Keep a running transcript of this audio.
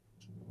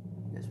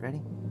Ready?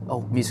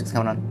 Oh, music's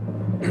coming on.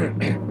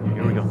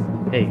 Here we go.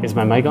 Hey, is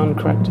my mic on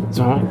correct? Is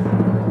it on?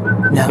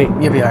 No, Wait.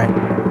 you'll be all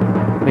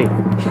right.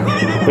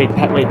 Wait,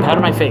 pat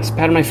on my face.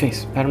 Pat on my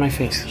face. Pat on my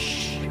face.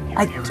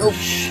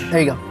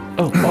 There you go.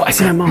 Oh, I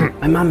see my mom.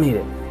 My mom made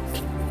it.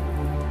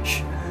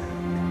 Shh.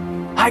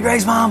 Hi,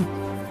 Greg's mom.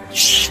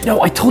 Shh.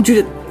 No, I told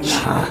you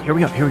to. Here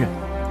we go.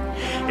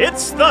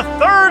 It's the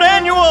third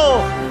annual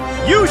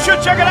You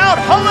Should Check It Out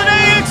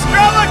Holiday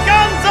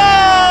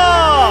Extravaganza!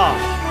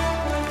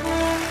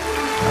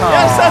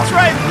 Yes, that's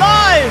right,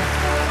 live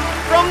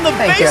from the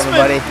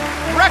basement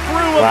rec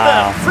room of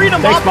the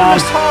Freedom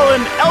Optimist Hall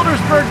in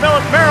Eldersburg,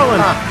 Maryland.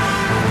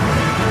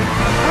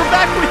 We're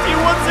back with you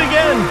once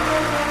again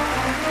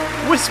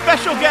with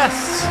special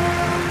guests.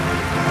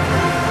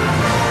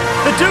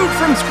 The dude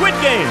from Squid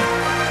Game.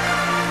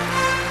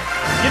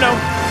 You know,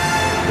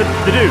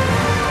 the dude.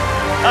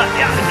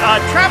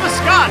 Travis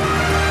Scott.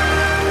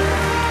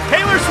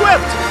 Taylor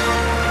Swift.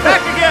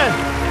 Back again.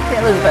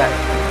 Taylor's back.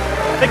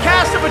 The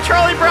cast of a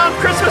Charlie Brown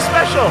Christmas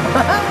special.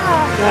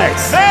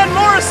 Nice. Van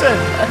Morrison.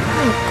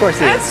 Of course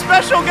he And is.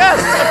 special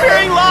guests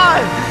appearing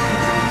live.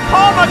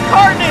 Paul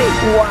McCartney.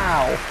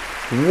 Wow.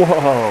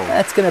 Whoa.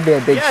 That's going to be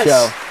a big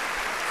show.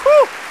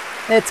 Whew.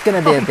 It's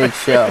going to be a big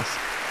show.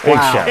 Big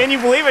Wow. show. Can you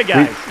believe it,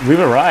 guys? We've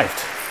arrived.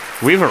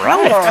 We've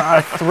arrived.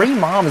 Our three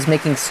moms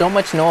making so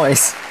much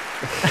noise.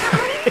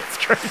 It's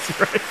crazy,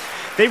 right?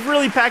 They've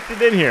really packed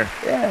it in here.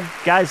 Yeah.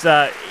 Guys,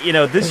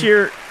 last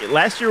year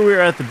we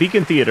were at the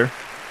Beacon Theater.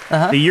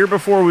 Uh-huh. The year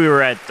before we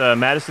were at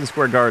Madison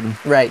Square Garden.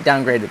 Right,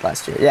 downgraded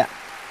last year, yeah.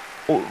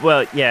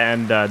 Well, yeah,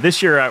 and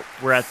this year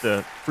we're at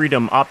the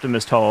Freedom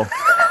Optimist Hall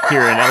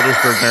here in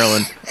Eldersburg,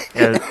 Maryland.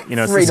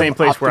 It's the same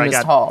place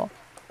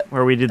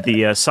where we did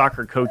the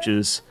soccer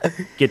coaches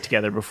get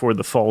together before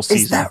the fall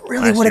season. Is that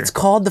really what it's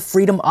called, the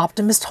Freedom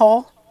Optimist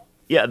Hall?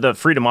 Yeah, the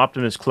Freedom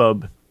Optimist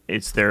Club.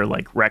 It's their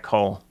rec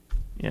hall.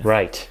 Yeah.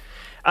 Right.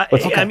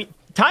 I mean,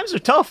 times are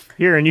tough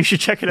here, and you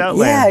should check it out.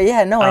 Yeah,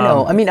 Land. no, I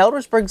know. I mean,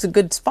 Eldersburg's a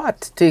good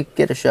spot to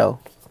get a show.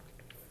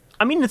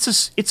 I mean, it's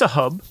a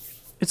hub.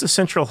 It's a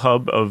central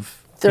hub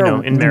of There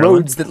are in Maryland.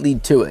 roads that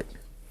lead to it.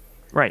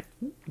 Right.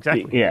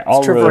 Exactly. Yeah,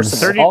 all roads.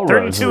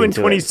 32 and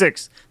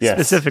 26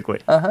 specifically.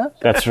 Uh-huh.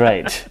 That's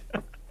right.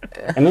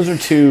 And those are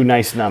two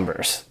nice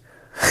numbers.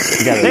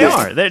 They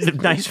are. They're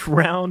nice,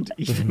 round,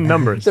 even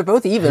numbers. They're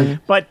both even.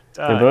 But,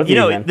 both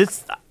even.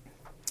 this...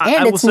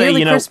 And it's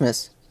nearly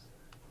Christmas.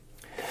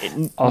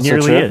 It Also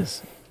nearly true.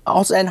 is.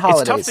 Also, and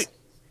holidays.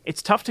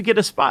 It's tough to get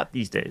a spot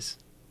these days.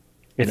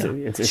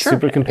 It's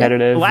super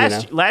competitive.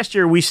 Last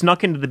year, we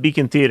snuck into the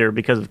Beacon Theater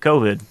because of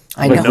COVID.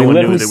 I know. No one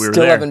knew that we were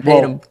still there. haven't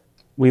paid them.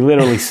 We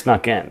literally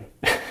snuck in.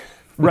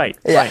 Right.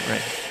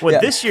 Well,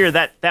 this year,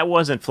 that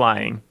wasn't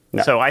flying.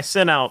 No. So I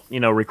sent out,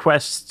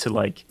 requests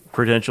to,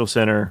 Prudential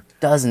Center.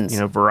 Dozens.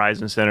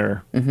 Verizon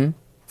Center. Mm-hmm.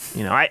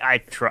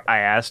 I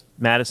asked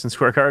Madison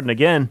Square Garden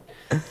again,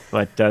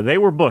 but they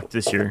were booked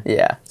this year.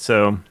 Yeah.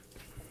 So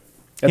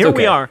That's here okay.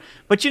 we are.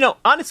 But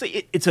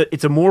honestly, it's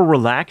a more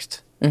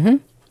relaxed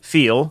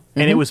feel,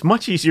 and it was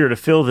much easier to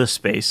fill this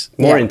space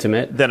More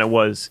intimate. than it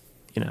was.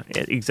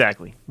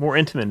 Exactly. More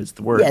intimate is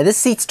the word. Yeah, this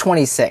seat's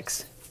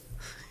 26.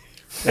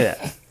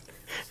 Yeah.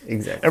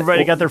 Exactly.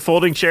 Everybody got their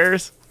folding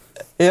chairs.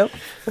 Yep.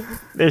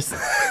 There's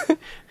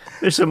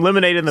some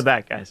lemonade in the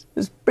back, guys.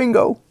 It's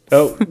bingo.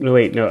 Oh, no,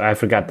 wait. No, I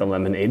forgot the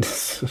lemonade.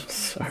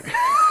 Sorry.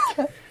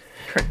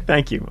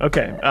 Thank you.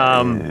 Okay.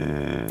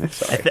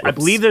 I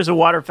believe there's a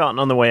water fountain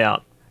on the way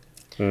out.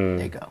 There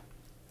you go.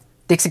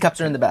 Dixie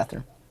cups are in the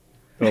bathroom.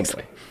 Oh,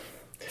 boy.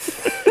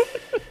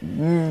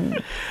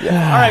 All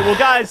right. Well,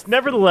 guys,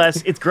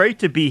 nevertheless, it's great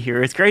to be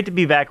here. It's great to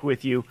be back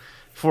with you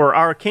for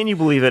our, can you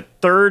believe it,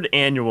 third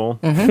annual,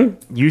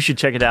 You Should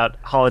Check It Out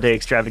Holiday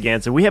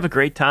Extravaganza. We have a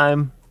great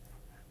time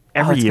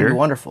every it's year. gonna be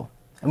wonderful.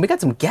 And we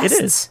got some guests.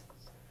 It is.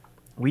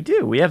 We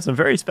do. We have some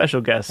very special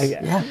guests.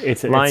 Yeah.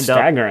 It's Lined up.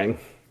 staggering.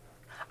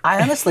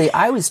 I honestly,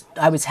 I was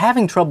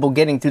having trouble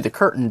getting through the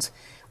curtains.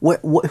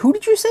 Who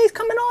did you say is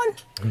coming on?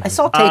 I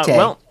saw Tay-Tay.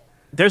 Well,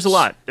 there's a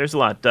lot.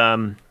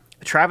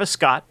 Travis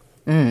Scott.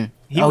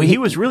 He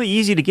was really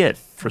easy to get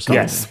for some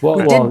Yes.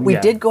 reason. We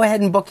did go ahead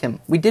and book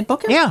him. We did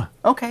book him? Yeah.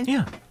 Okay.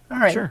 Yeah. All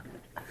right. Sure.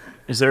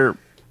 Is there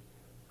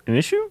an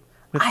issue?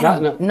 I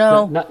don't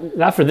know.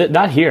 Not for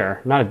not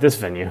here. Not at this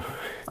venue.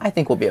 I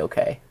think we'll be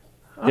okay.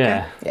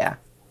 Yeah. Yeah.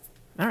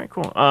 All right,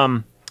 cool.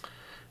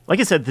 Like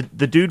I said,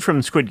 the dude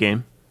from Squid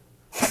Game.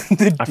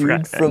 I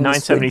forgot. from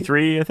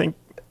 973, I think.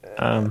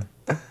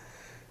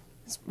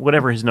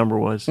 Whatever his number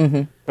was.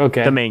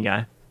 Okay. The main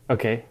guy.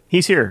 Okay.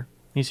 He's here.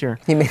 He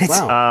made it.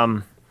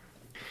 Wow.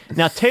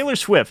 Now, Taylor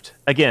Swift,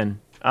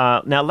 again.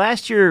 Now,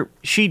 last year,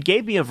 she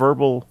gave me a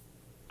verbal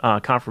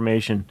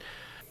confirmation.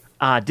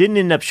 Didn't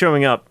end up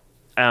showing up.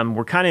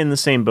 We're kind of in the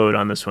same boat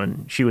on this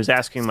one. She was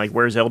asking,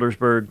 where's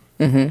Eldersburg?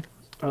 And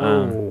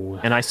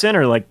I sent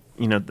her,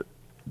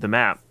 the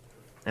map.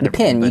 And The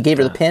pin. You gave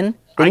her the pin?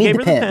 They I need gave the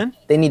her pin. the pin.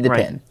 They need the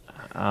Right. pin.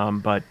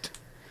 But,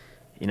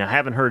 I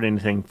haven't heard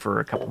anything for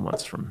a couple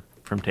months from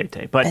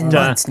Tay-Tay. But And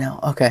months now.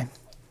 Okay.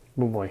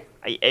 Oh boy.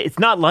 it's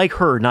not like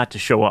her not to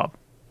show up.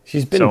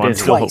 She's been So I'm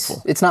busy. still Twice.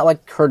 hopeful. It's not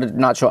like her to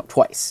not show up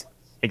twice.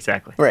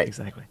 Exactly. Right.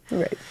 Exactly.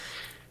 Right.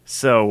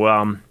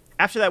 So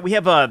after that, we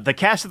have the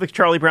cast of the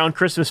Charlie Brown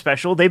Christmas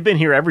special. They've been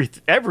here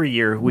every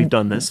year. We've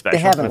done this special.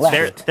 They haven't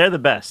left. They're the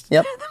best.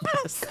 Yep.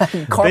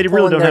 They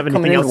really don't have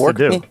anything else to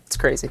do. It's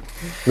crazy.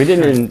 We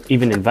didn't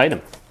even invite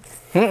him.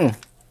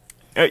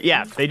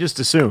 Yeah, they just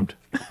assumed,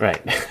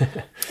 Right.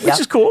 which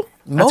is cool.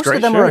 Most great.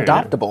 of them Sure, are yeah.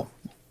 adoptable.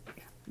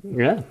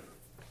 Yeah.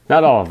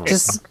 Not all of them.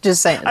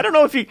 Just saying. I don't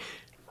know if you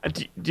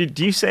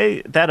do you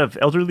say that of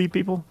elderly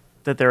people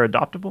that they're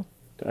adoptable?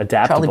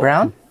 Adaptable. Charlie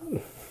Brown?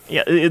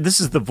 Yeah, this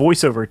is the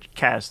voiceover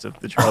cast of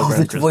the Charlie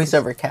Brown The Christmas.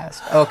 voiceover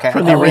cast. Okay.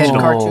 For the we had original.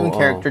 cartoon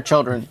character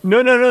children. No.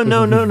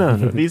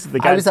 These are the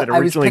I guys was that I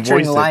was originally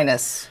picturing voiced it.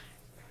 Linus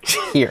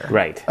here.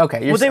 Right.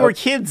 Okay. Well, they were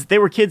kids. They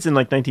were kids in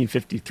like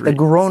 1953. the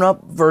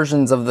grown-up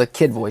versions of the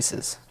kid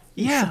voices.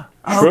 Yeah.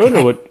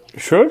 Schroeder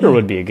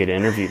would be a good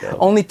interview, though.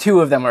 Only 2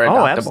 of them are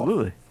adoptable. Oh,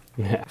 absolutely.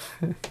 Yeah.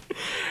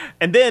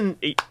 And then,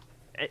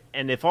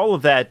 and if all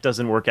of that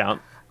doesn't work out,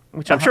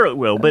 which I'm sure it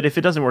will, but if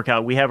it doesn't work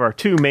out, we have our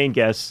 2 main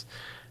guests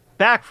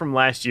back from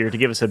last year to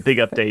give us a big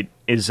update.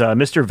 Is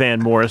Mr. Van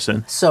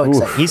Morrison? So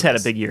excited. He's had a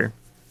big year.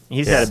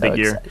 He's had a So big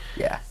year. excited.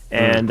 Yeah.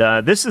 And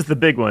this is the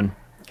big one,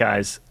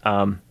 guys.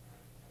 Mr.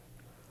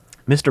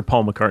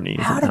 Paul McCartney.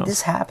 Is How in the did house.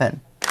 this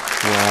happen?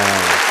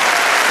 Wow.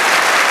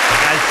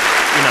 Guys,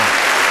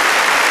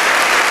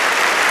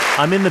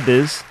 I'm in the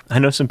biz. I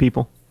know some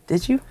people.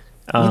 Did you?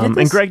 You did And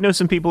this? Greg knows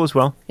some people as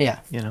well. Yeah.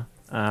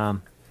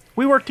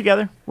 We worked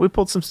together. We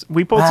pulled some some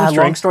Long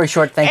strings. story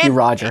short, thank you, And-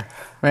 Roger.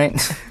 Right?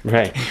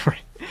 Right.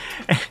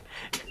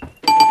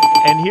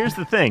 And here's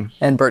the thing.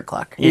 And Bird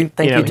Clock. You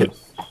Thank know, you, too.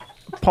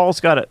 Paul's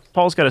got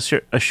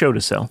a show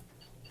to sell.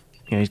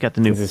 He's got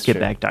the new This is Get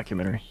true. Back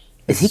documentary.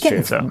 Is he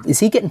true.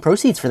 getting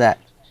proceeds for that?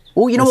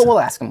 Well, you know what? We'll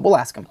ask him. We'll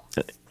ask him.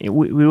 We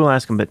will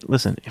ask him, but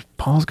listen, if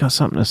Paul's got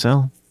something to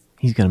sell,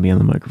 he's going to be on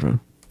the microphone.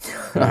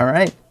 All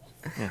right.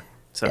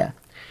 So Yeah.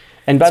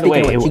 And by the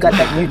Speaking way, of which, you got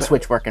that mute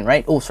switch working,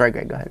 right? Oh, sorry,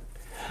 Greg. Go ahead.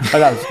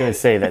 I was going to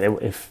say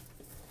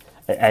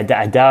that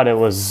I doubt it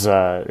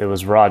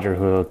was Roger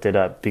who hooked it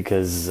up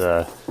because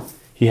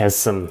he has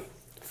some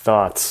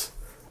thoughts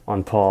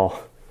on Paul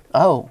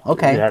Oh,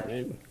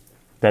 okay.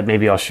 that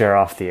maybe I'll share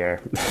off the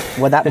air.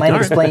 Well, that might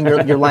explain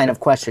your line of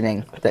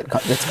questioning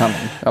that's coming.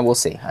 We'll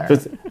see. All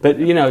right. but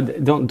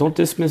don't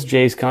dismiss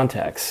Jay's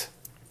contacts.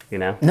 You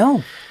know.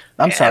 No,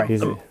 I'm sorry.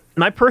 He's-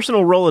 my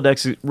personal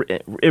Rolodex,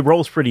 it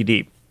rolls pretty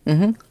deep.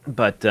 Mm-hmm.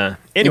 But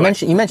anyway.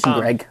 You mentioned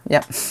Greg.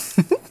 Yep.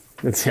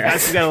 It's,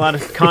 Guys, we've got a lot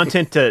of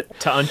content to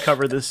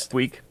uncover this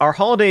week. Our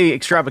holiday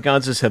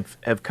extravaganzas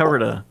have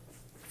covered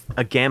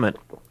a gamut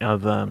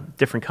of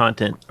different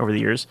content over the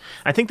years.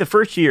 I think the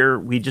first year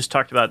we just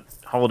talked about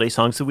holiday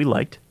songs that we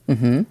liked.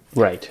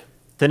 right.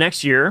 The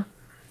next year,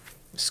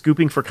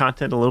 scooping for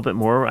content a little bit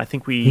more, I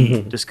think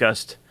we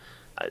discussed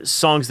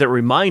songs that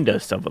remind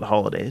us of the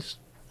holidays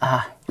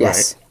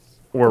Yes.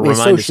 or We remind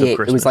us of associate.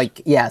 Christmas. It was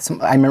like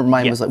I remember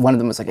mine Yeah. was like one of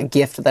them was like a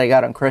gift that I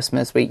got on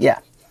Christmas.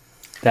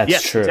 That's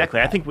yes, true.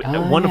 exactly. I think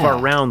one of our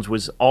rounds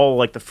was all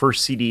like the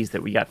first CDs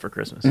that we got for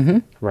Christmas.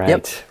 Right.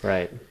 Yep.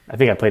 Right. I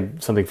think I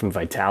played something from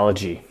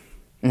Vitalogy,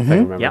 if I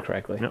remember Yep.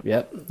 correctly.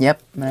 Yep.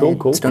 Yep. Cool, Stone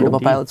cool. Temple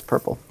Pilots,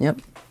 Purple.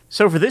 Yep.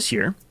 So for this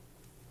year,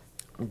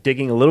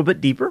 digging a little bit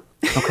deeper,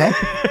 Okay.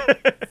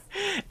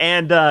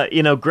 and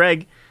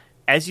Greg,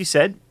 as you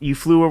said, you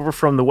flew over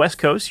from the West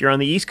Coast. You're on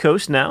the East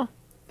Coast now.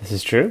 This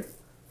is true.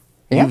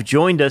 Yeah. You've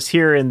joined us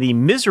here in the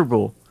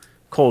miserable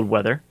cold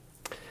weather.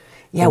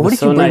 Yeah. It What was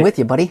did you so bring nice. with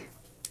you, buddy?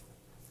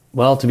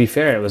 Well, to be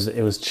fair,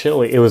 it was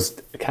chilly. It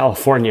was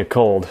California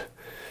cold.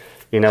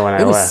 When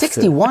I It was left.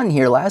 61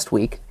 here last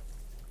week.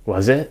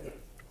 Was it?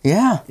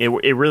 Yeah. It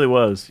really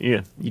was.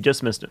 Yeah, you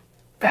just missed it.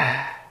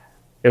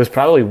 It was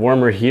probably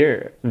warmer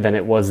here than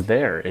it was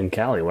there in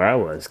Cali, where I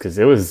was, because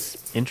it was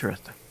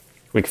Interesting.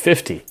 like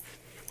 50.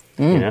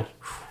 You know,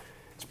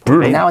 it's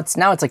brutal. Now it's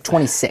like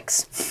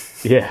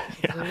 26. Yeah.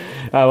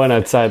 I went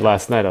outside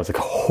last night. I was like,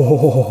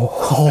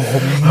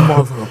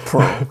 Mother of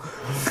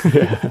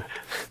pearl.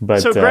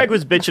 But So Greg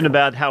was bitching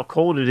about how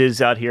cold it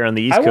is out here on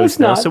the East I was Coast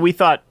now. not. So we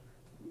thought,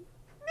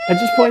 I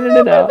just pointed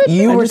it out.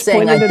 You I were just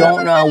saying I pointed it out.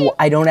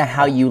 don't know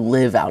how you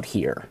live out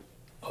here.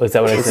 Oh, is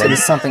that what I It said?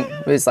 was something.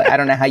 It was like I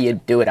don't know how you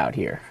do it out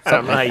here. I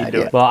don't know how Something you like do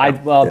that,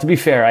 it. Well, to be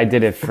fair, I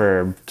did it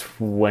for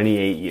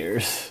 28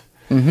 years.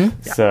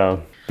 Mm-hmm.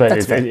 So, but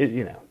That's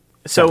fair.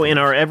 so in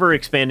our ever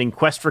expanding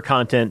quest for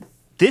content,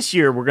 this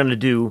year we're going to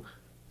do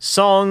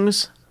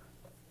songs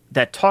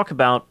that talk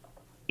about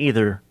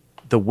either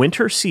the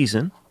winter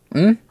season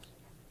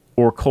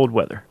or cold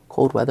weather.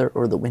 Cold weather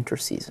or the winter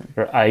season.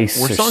 or ice,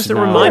 Or or songs that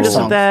snow. remind us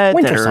Songs. of that,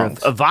 Winter that are songs.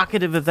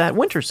 evocative of that.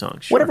 Winter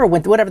songs. Sure.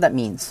 Whatever that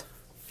means.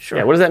 Sure.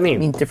 Yeah, what does that mean?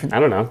 mean different- I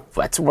don't know.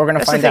 We're gonna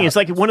That's the find thing. out. It's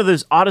like one of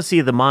those Odyssey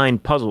of the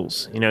Mind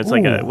puzzles. It's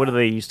like what do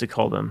they used to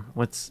call them?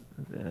 What's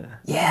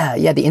yeah,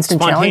 the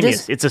instant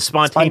spontaneous? challenges. It's a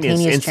spontaneous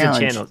instant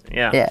challenge. channel.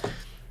 Yeah. Yeah.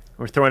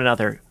 We're throwing it out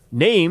there.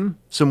 Name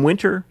some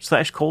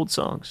winter/cold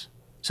songs.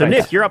 So Right.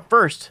 Nick, you're up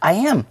first. I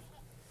am.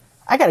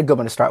 I got a good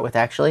one to start with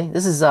actually.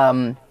 This is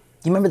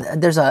You remember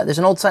there's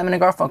an old Simon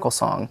and Garfunkel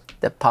song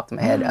that popped in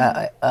my head,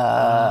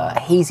 A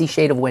Hazy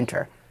Shade of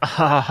Winter.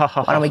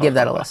 Why don't we give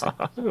that a listen?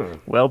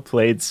 Well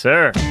played,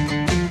 sir.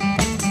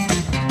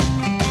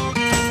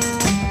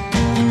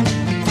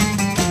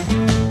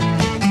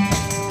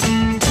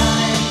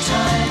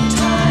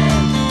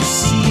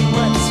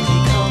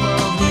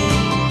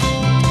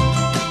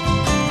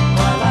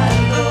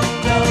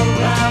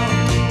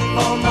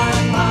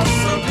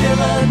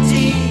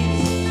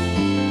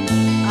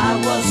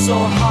 So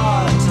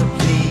hard to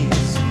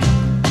please,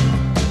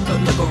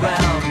 but look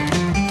around,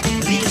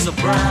 leaves are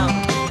brown,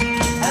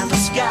 and the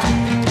sky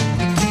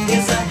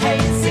is a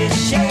hazy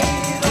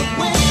shade of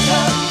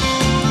winter.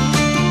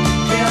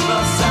 Hear the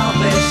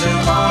Salvation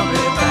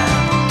Army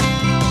band.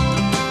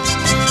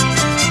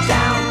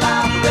 Down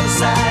by the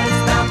riverside,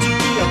 it's bound to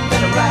be a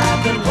better ride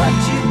than what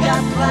you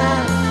got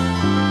planned.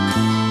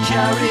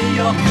 Carry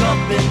your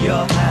cup in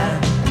your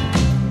hand,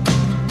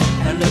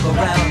 and look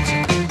around you,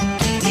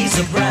 leaves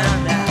are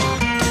brown now.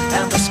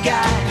 And the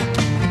sky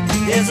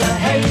is a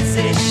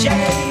hazy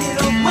shade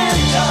of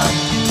winter.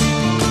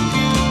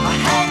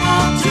 Hang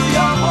on to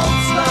your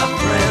hopes, my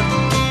friend.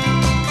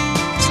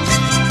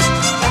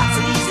 That's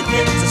an easy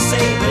thing to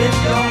say, but if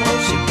your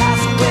hopes should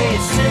pass away,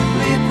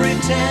 simply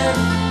pretend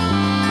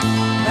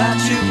that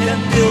you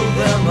can build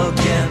them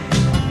again.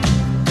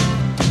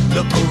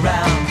 Look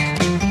around,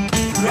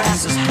 the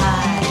grass is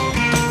high,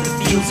 the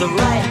fields are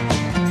ripe.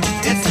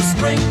 It's the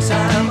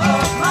springtime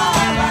of my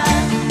life.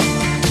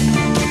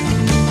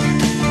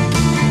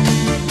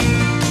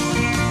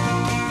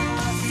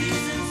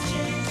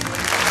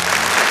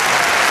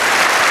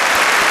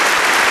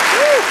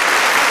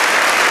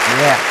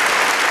 Yeah,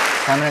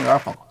 Simon and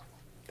Garfunkel.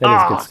 That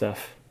is good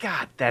stuff.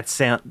 God,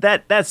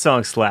 that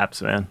song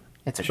slaps, man.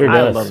 It's a Sure great.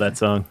 I does. love that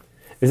song.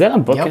 Is that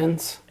on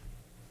Bookends?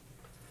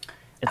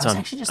 It's I was on.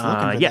 actually just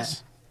looking for yes,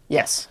 that.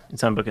 Yes.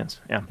 it's on Bookends.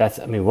 Yeah. That's,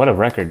 I mean, what a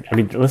record. I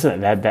mean,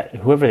 listen, that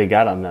whoever they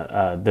got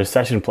on their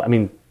session, I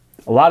mean,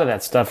 a lot of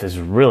that stuff is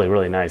really,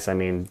 really nice. I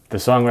mean, the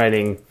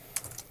songwriting,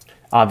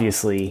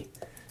 obviously,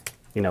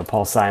 you know,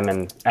 Paul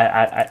Simon,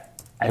 I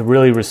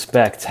really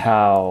respect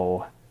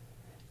how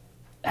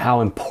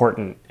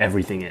important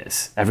everything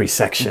is. Every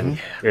section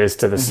is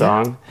to the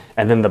song.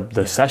 And then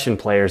the session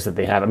players that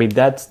they have. I mean,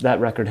 that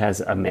record has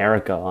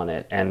America on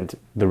it and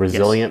the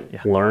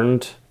resilient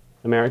learned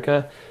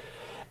America.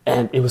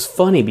 And it was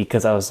funny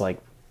because I was like,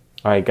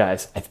 all right,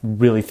 guys, I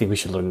really think we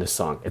should learn this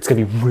song. It's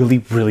going to be really,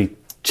 really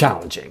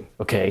challenging,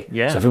 okay?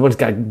 Yeah. So everyone's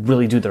got to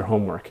really do their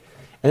homework.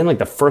 And then, like,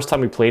 the first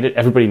time we played it,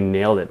 everybody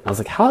nailed it. I was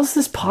like, how is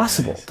this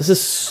possible? This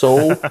is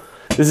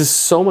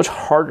so much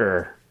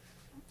harder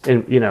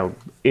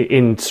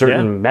in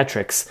certain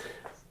metrics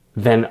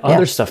than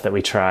other stuff that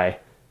we try.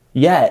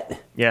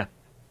 Yet,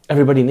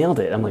 everybody nailed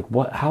it. I'm like,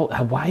 what? How?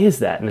 Why is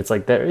that? And it's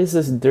like there is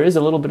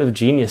a little bit of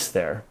genius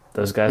there.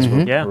 Those guys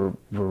were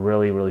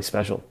really, really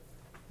special.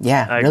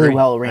 Yeah, I really agree.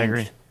 well I arranged.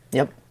 agree.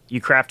 Yep.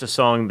 You craft a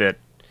song that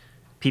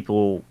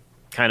people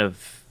kind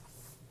of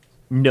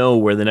know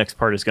where the next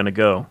part is going to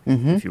go,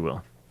 if you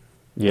will.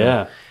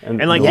 Yeah,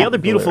 And like the other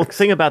beautiful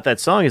thing about that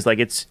song is like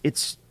it's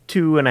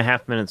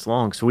 2.5 minutes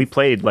long. So we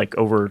played like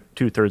over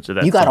 2/3 of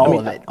that. You got song. all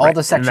of it. All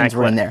the sections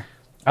were in there.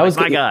 I was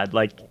My God,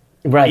 like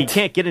you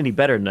can't get any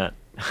better than that.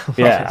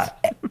 Yeah,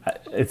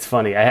 it's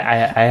funny.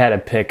 I had a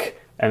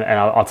pick, and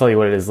I'll tell you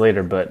what it is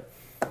later. But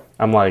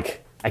I'm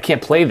like, I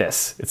can't play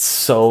this. It's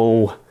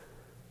so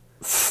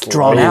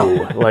Drawn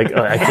out. Like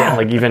I can't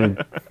like even.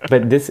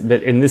 But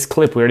in this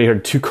clip, we already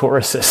heard 2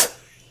 choruses.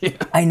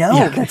 I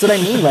know. That's what I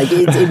mean. Like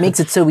it makes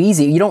it so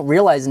easy. You don't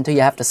realize until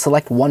you have to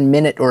select 1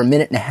 minute or 1.5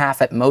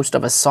 minutes at most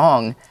of a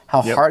song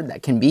how hard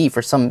that can be.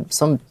 For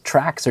some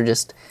tracks are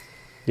just.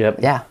 Yep.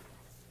 Yeah.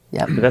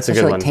 Yeah. That's a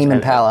good like one. Tame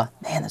Impala.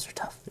 Man, those are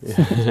tough.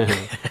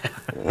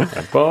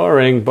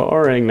 Boring. No,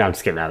 I'm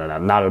just kidding. No,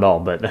 not at all.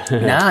 But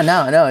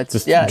No. It's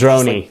just it's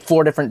droney. like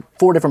four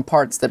different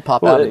parts that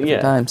pop out at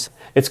different times.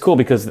 It's cool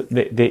because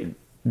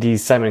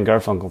these Simon and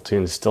Garfunkel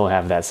tunes still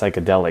have that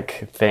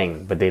psychedelic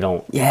thing, but they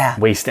don't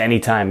waste any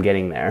time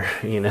getting there.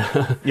 You know.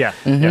 Yeah.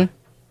 Mm-hmm. Yeah.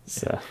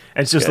 So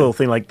And it's just a little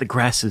thing like the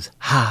grass is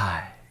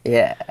high.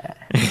 Yeah.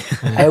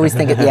 I always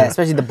think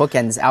especially the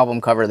Bookends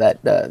album cover,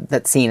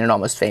 that scene in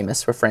Almost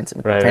Famous where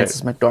Frances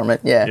McDormand.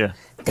 Yeah.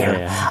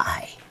 They're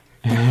high.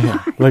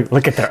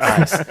 Look at their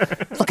eyes.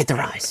 Look at their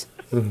eyes.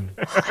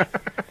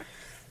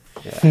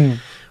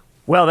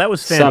 Well, that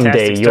was fantastic.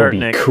 Someday you'll start, be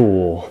Nick.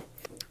 cool.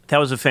 That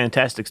was a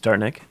fantastic start,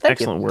 Nick.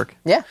 Excellent work.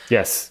 Yeah.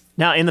 Yes.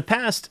 Now, in the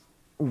past,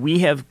 we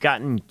have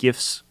gotten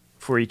gifts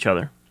for each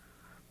other.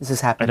 This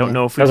is happening. I don't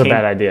know if we That was a came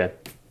bad idea.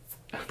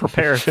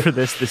 prepared for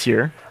this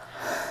year.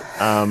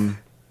 Sounds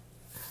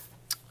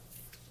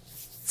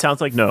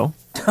like no.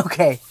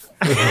 Okay.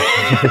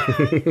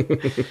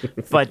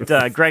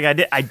 But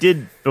Greg, I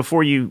did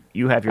before you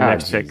have your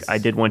next pick. Jesus. I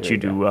did want There you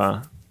you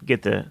to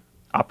get the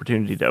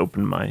opportunity to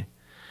open my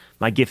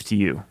gift to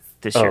you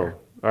this year.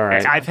 All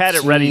right. I've had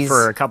it ready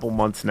for a couple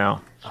months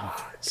now.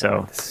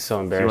 So This is so if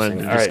you embarrassing.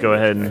 wanted to All just right. go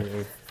ahead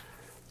and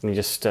Let me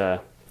just. Yeah,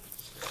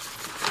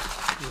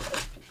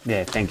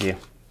 thank you.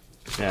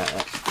 Yeah.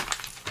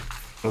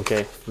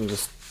 Okay, I'm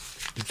just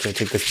gonna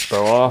take this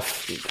bow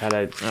off. Kind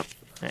of.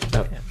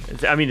 Oh.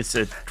 I mean, it's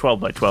a 12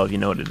 by 12. You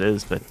know what it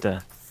is,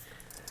 but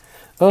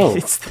Oh,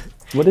 it's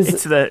what is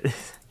it's it? the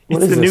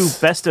What it's is the new this?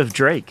 Best of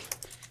Drake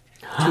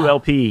 2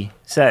 LP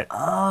set.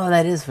 Oh,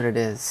 that is what it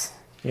is.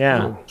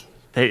 Yeah,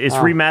 it's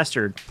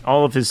remastered.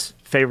 All of his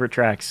favorite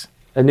tracks.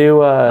 A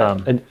new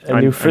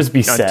new frisbee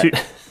on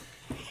set.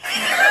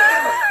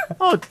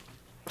 Oh,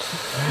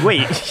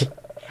 wait,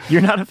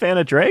 you're not a fan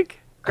of Drake,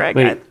 Greg?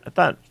 Wait.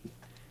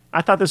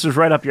 I thought this was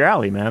right up your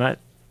alley, man.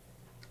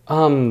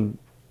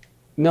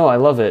 No, I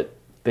love it.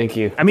 Thank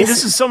you. I mean,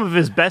 this is some of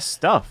his best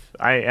stuff.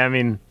 I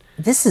mean,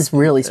 This is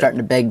really starting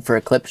to beg for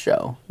a clip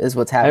show. Is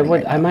what's happening.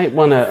 right I now. might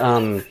want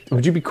to.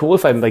 Would you be cool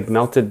if I like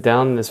melted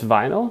down this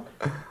vinyl?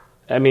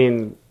 I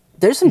mean,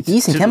 There's some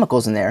decent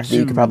chemicals in there that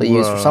you could probably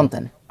use for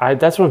something.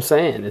 that's what I'm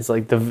saying. It's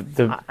like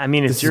the. I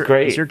mean, this is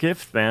great. It's your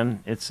gift,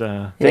 man. It's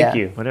Thank Yeah.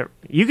 you. whatever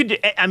you could.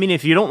 I mean,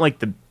 if you don't like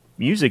the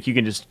music, you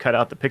can just cut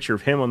out the picture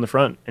of him on the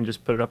front and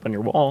just put it up on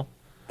your wall.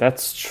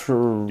 That's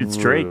true. It's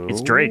Drake.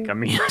 It's Drake. I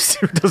mean,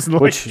 who doesn't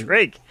Which- like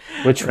Drake?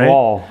 Which right?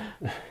 wall?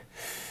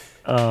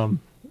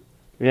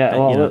 Yeah.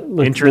 Well, You know,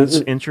 look,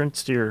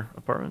 entrance to your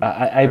apartment.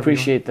 I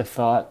appreciate the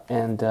thought,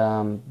 and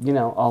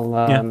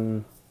I'll. Yeah.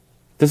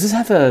 Does this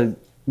have a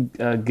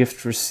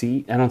gift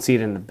receipt? I don't see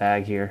it in the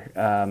bag here.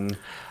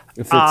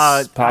 If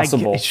it's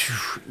possible.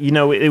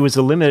 It was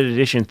a limited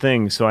edition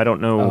thing, so I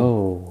don't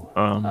know.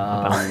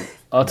 Oh.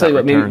 I'll tell you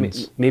what.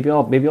 returns. Maybe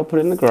I'll put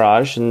it in the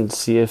garage and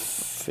see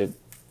if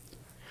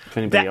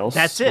anybody else.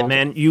 That's it, wants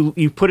man.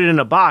 You put it in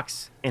a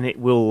box, and it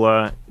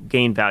will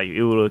gain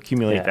value. It will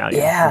accumulate Yeah. value.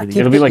 Yeah, over the keep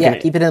years. It'll be like an-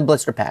 keep it in a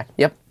blister pack.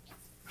 Yep.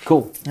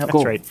 Cool.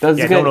 Cool. right. That's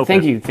Yeah, good. don't open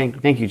Thank it. you.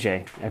 Thank you,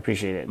 Jay. I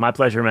appreciate it. My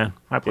pleasure, man.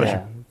 My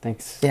pleasure. Yeah.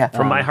 Thanks. Yeah.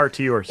 From my heart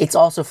to yours. It's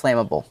also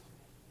flammable.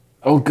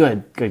 Oh,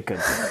 good.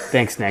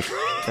 Thanks, Nick.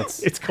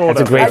 It's cold That's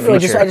a out. great I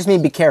feature. just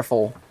mean be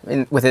careful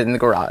with it in the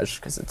garage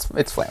because it's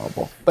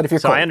flammable. But if you're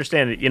So cold, I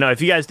understand it.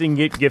 If you guys didn't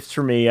get gifts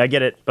from me, I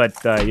get it.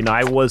 But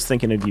I was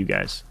thinking of you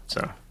guys.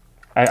 So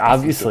I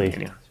obviously.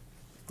 anyhow.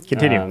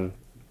 Continue.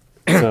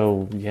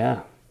 So yeah.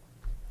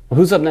 Well,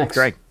 who's up next?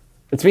 Greg.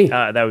 It's me.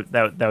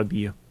 That would be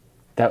you.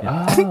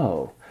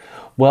 Oh.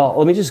 Well,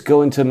 let me just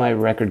go into my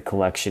record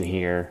collection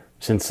here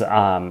since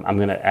I'm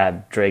going to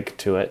add Drake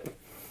to it.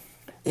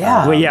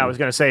 yeah. Well, yeah, I was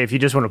gonna say if you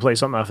just want to play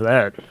something off of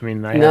that. I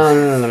mean, I have,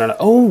 No.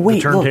 Oh,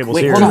 wait. Look, turntables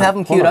wait, here. hold Do you on, have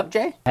them hold queued on. up,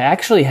 Jay? I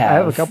actually have. I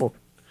have a couple.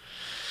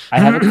 I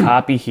have a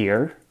copy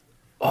here.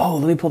 Oh,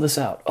 let me pull this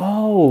out.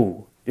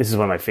 Oh, this is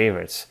one of my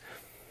favorites.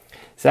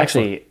 It's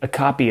actually a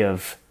copy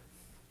of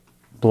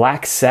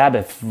Black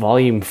Sabbath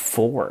Volume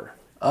 4.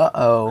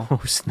 Uh-oh.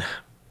 Oh snap!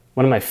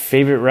 One of my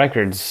favorite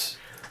records.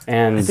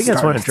 And I think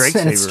that's one of Drake's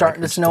And favorite it's starting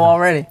to records. snow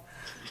already.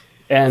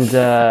 And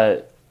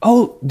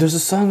there's a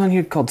song on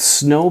here called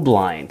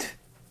Snowblind.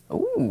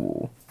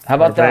 Ooh. How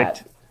about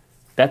Perfect.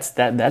 that?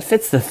 That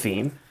fits the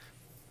theme.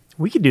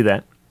 We could do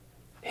that.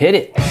 Hit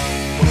it.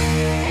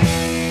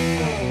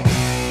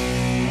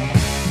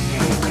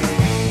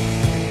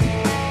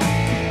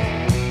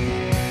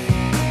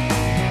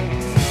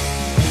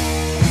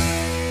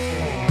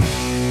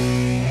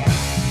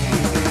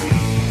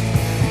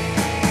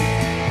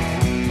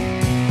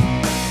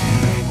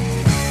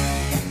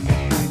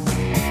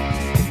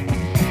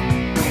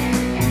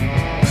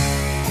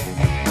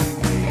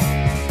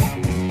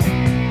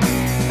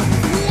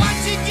 What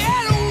you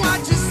get and what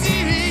you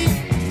see,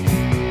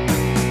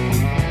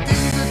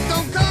 things that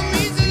don't come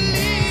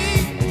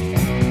easily.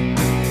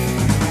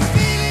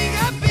 Feeling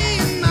happy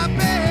in my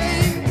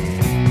pain,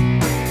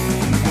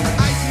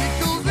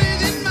 icicles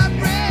within my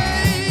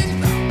brain.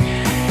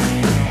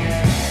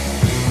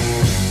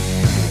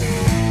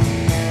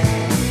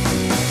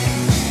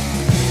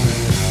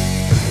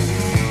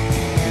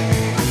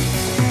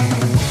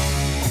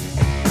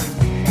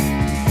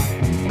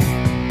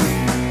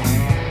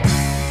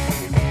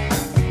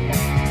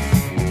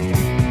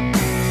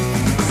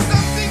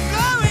 Something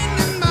glowing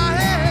in my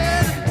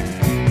head,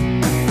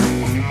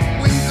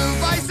 wings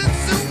of ice that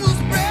soon will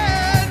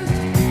spread.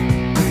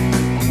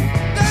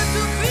 Time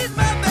to feed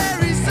my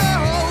very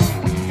soul.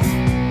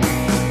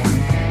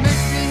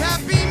 Makes me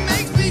happy,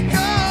 makes me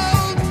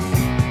cold.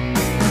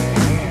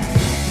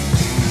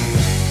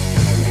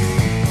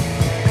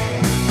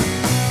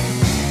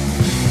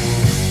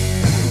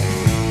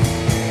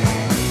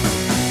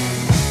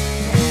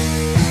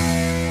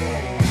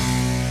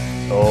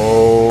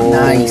 Oh.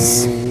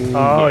 Nice.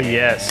 Oh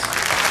yes.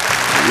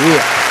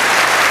 Yeah.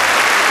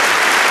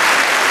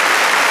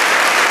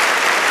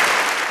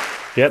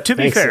 Yep. To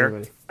be thanks, fair,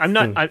 everybody. I'm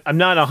not. I'm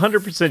not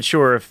 100%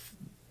 sure if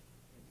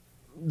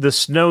the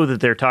snow that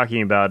they're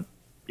talking about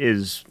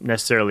is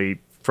necessarily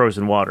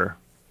frozen water.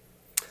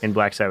 In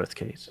Black Sabbath's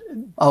case,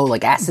 Oh,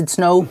 like acid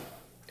snow?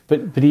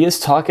 But he is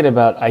talking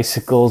about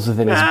icicles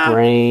within his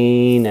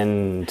brain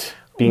and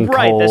being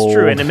right? cold. That's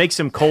true, and it makes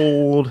him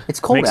cold. It's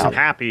cold Makes him out.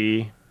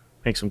 happy.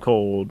 Makes him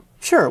cold.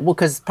 Sure. Well,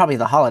 because probably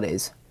the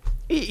holidays.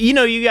 You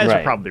guys are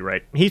Right. probably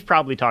right. He's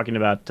probably talking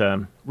about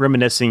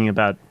reminiscing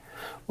about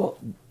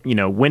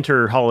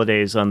winter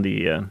holidays on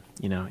the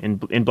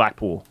in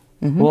Blackpool.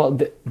 Well,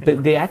 but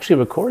they actually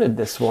recorded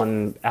this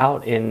one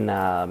out in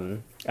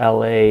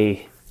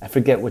L.A. I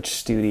forget which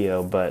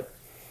studio, but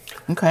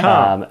Okay.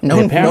 they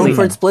known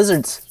for its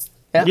blizzards.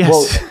 Yeah.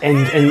 Yes. well,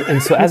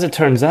 and so as it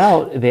turns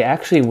out, they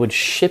actually would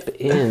ship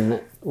in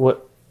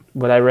what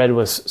I read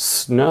was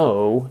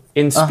snow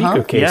in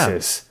speaker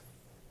cases.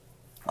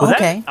 Well,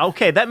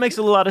 Okay. that makes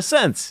a lot of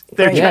sense.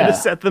 They're Right. trying Yeah. to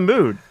set the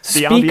mood. The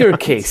Speaker ambiance.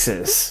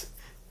 cases.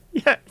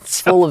 Yeah.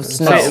 Full of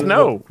snow. Say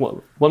snow.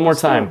 One more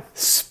time.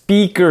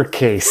 Speaker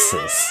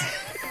cases.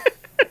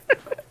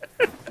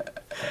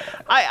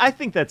 I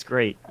think that's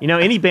great. You know,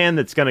 any band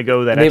that's going to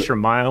go that They- extra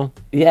mile,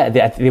 Yeah,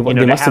 they you know,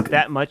 to must have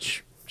that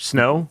much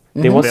snow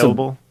They must have-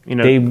 available, you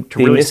know, they to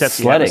really missed set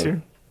the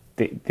sledding.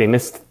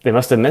 atmosphere. They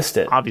must have missed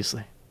it.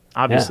 Obviously.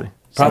 Yeah. That's a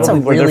Probably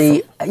where they're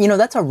really,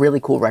 that's a really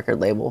cool record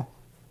label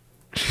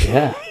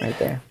Yeah. right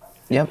there.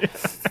 Yep.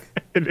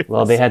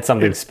 Well, they had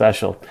something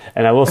special,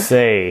 and I will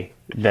say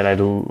that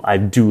I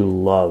do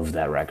love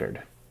that record.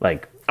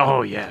 Like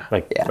Oh, yeah.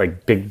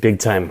 like big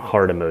time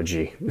heart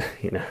emoji,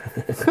 you know.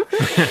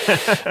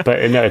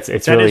 But no, it's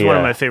That really is one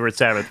of my favorite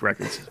Sabbath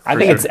records. I for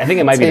think sure. I think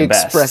it might be They the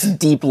best. express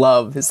deep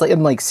love. It's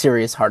like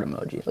serious heart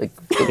emoji,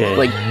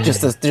 like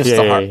just a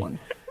Yeah, heart yeah. one.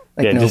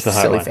 Like Yeah, no just the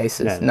heart silly one.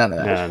 faces, Yeah. none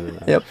of that. No.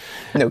 Yep,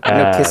 no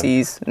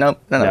kissies, nope,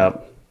 none of that.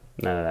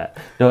 No, none of that.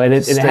 No, and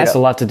it Straight has up. a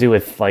lot to do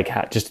with like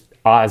how just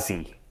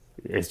Ozzy.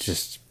 It's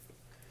just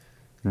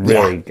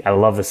really. I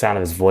love the sound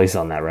of his voice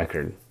on that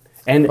record,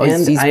 and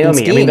he's been Iommi. I mean,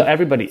 skiing.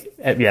 everybody.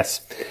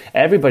 Yes,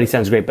 everybody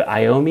sounds great, but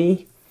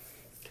Iommi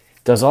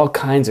does all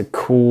kinds of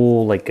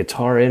cool like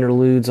guitar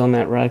interludes on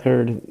that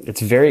record.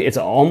 It's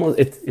almost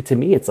to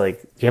me. It's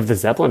like you have the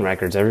Zeppelin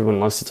records. Everyone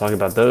wants to talk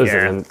about those,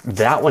 Yeah. and then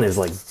that one is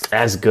like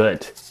as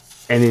good,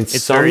 and in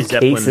It's some very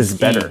cases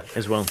Zeppelin better.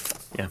 as well.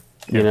 Yeah.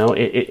 You know,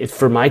 it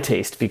for my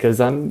taste, because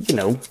I'm, you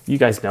know, you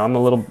guys know I'm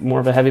a little more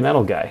of a heavy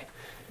metal guy,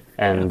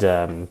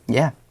 and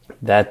Yeah,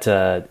 that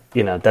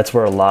you know, that's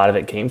where a lot of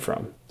it came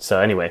from. So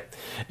anyway,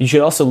 you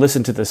should also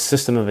listen to the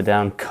System of a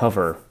Down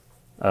cover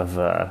of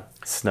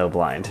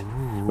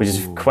Snowblind, which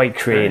is quite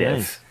creative.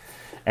 nice.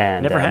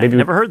 And Never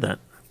never heard that.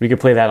 we could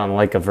play that on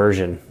like a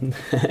version.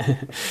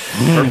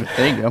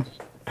 there you go.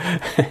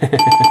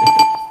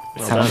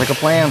 Sounds like a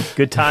plan.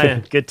 Good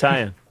tie-in. Good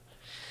tie-in.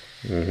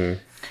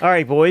 All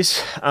right,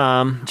 boys.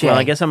 Well,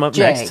 I guess I'm up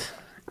Jay. next.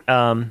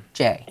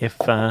 Jay, If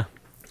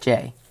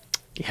Jay,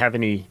 you have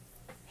any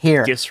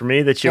here. gifts for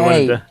me that you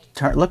wanted Jay,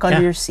 to... look under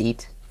Yeah. your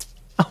seat.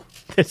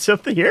 There's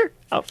something here?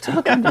 Oh,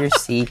 Look under your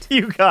seat.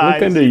 you guys.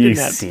 Look under you you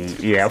didn't have- see.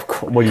 Yeah, of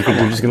course. What do you think?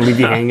 We're just gonna leave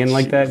you hanging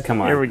like that?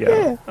 Come on. Here we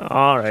go.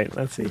 All right,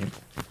 let's see.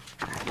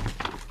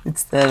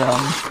 It's that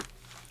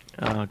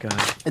Oh, God.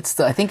 it's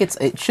the. I think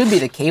it should be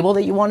the cable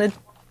that you wanted.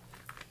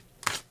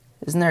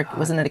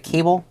 Wasn't it a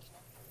cable?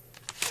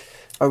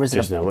 Or was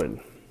There's it no way.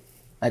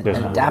 an There's no way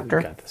we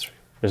adapter? got this right.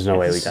 There's no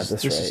way we got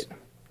this This is- right.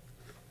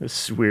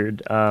 This is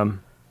weird. Oh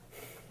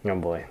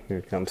boy, here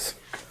it comes.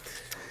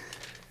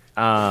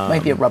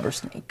 Might be a rubber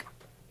snake.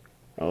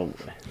 Oh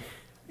boy.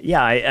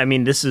 Yeah, I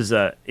mean, this is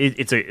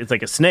it's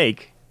like a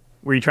snake.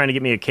 Were you trying to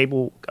get me a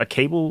cable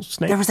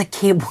snake? There was a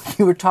cable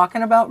you were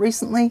talking about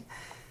recently.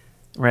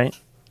 Right?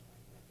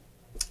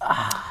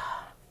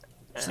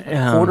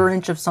 Quarter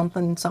inch of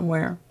something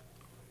somewhere.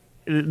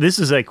 This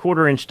is a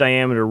 1/4-inch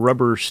diameter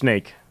rubber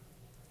snake.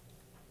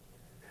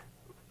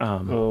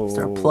 Is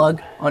there a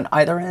plug on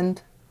either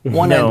end?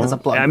 One No, end is a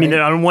plug. I mean, right?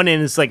 on one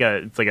end it's like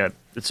a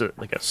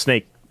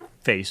snake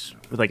face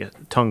with like a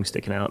tongue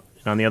sticking out,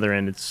 and on the other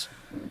end it's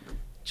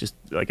just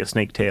like a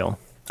snake tail.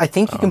 I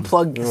think you can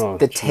plug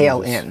the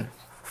tail Jesus. in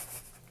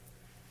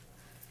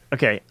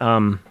Okay.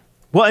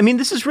 Well, I mean,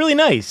 this is really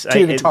nice. to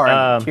your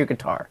guitar. To your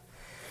guitar,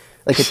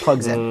 like it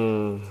plugs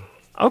in.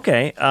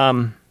 Okay.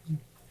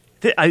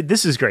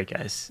 This is great,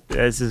 guys.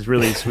 This is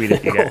really sweet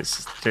of you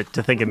guys to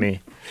think of me.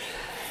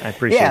 I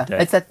appreciate Yeah,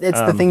 that. it's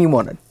the thing you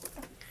wanted.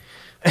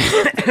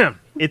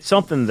 It's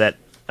something that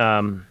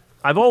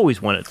I've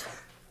always wanted.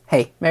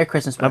 Hey, Merry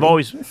Christmas, buddy. I've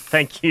always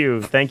thank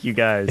you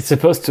guys. It's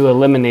supposed to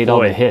eliminate all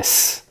Boy. the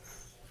hiss.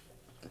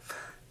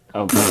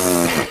 Oh.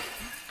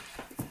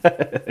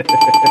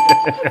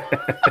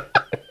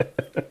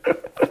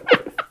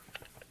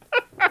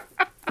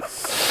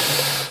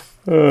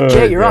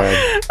 Jay, you're up.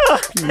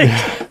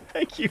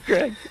 Thank you,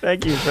 Greg.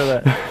 Thank you for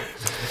that.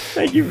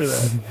 Thank you for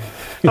that.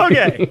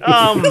 Okay.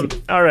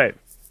 All right.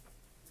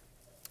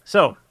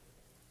 So,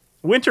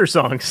 winter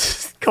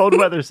songs, cold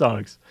weather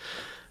songs.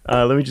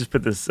 Let me just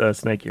put this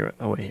snake here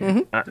away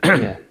here.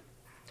 Yeah.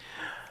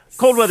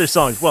 Cold weather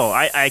songs. Well,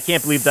 I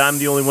can't believe that I'm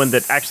the only one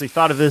that actually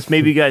thought of this.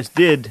 Maybe you guys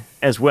did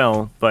as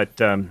well, but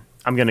I'm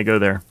going to go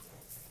there.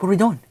 What are we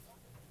doing?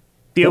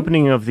 The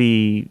opening of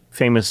the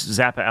famous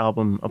Zappa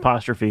album,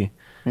 Apostrophe,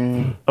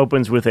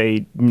 opens with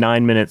a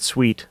 9-minute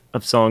suite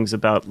of songs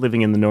about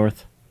living in the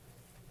North.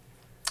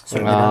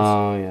 Certainly does.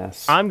 Oh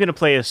yes. I'm going to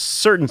play a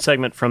certain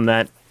segment from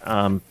that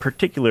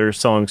particular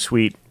song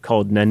suite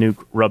called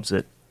Nanook Rubs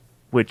It,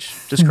 which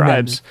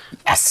describes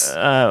Yes.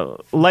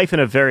 life in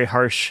a very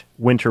harsh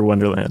winter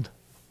wonderland.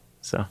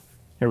 So,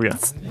 here we go.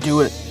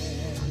 Do it.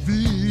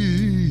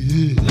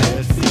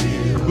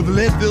 with a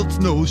lead-filled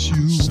snowshoe.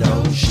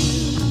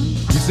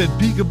 He said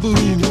peekaboo.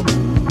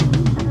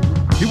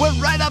 He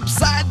went right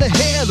upside the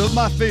head of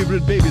my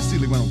favorite baby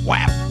seal. He went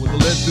whap with a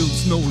lead-filled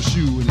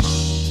snowshoe, and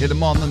he hit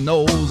him on the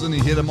nose, and he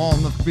hit him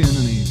on the fin,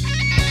 and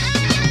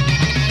he...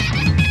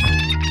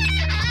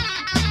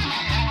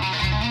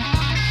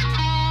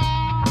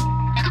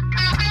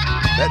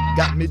 That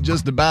got me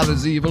just about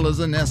as evil as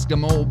an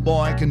Eskimo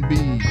boy can be.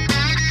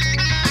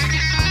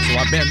 So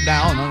I bent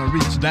down and I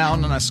reached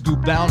down and I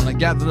scooped down and I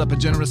gathered up a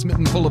generous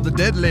mitten full of the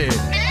deadly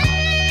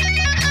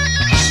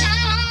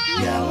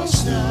yellow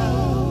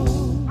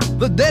snow.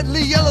 The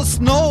deadly yellow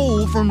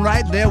snow from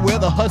right there where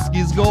the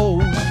huskies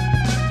go.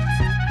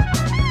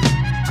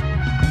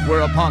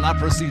 Whereupon I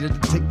proceeded to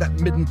take that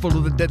midden full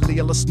of the deadly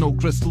yellow snow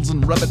crystals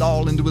and rub it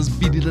all into his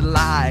beady little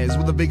eyes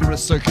with a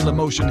vigorous circular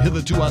motion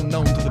hitherto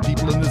unknown to the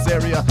people in this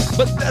area,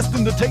 but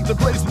destined to take the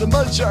place of the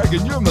mud shark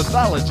in your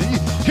mythology.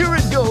 Here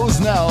it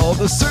goes now,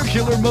 the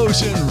circular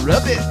motion,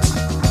 rub it.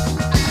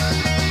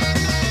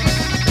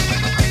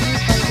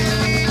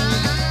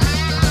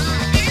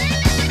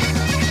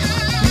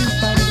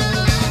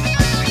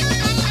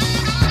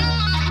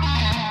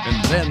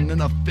 And then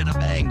in a fit of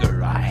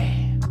anger,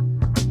 I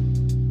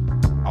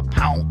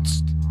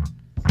pounced,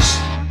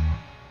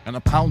 and I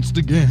pounced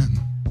again.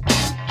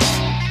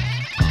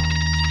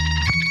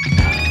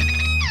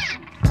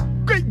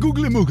 Great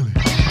googly moogly.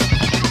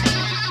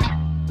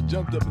 I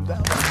jumped up and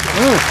down.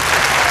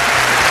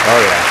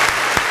 Oh yeah.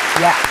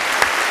 Yeah.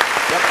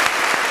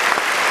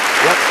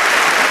 Yep.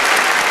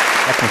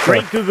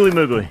 Great googly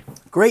moogly.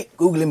 Great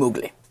googly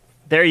moogly.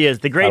 There he is,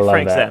 the great I love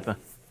Frank that. Zappa.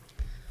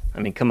 I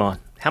mean, come on.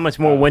 How much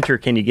more winter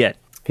can you get?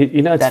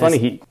 You know, it's That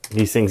funny.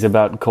 He sings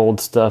about cold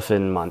stuff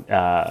in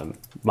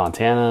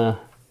Montana.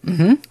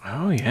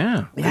 Oh,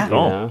 yeah. Yeah. You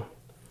know?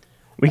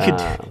 We could,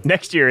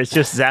 next year, it's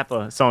just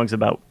Zappa songs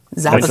about.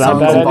 Zappa That's not a songs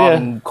bad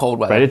involving idea. cold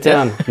weather. Write it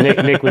down,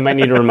 Nick. We might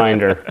need a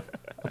reminder.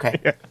 Okay.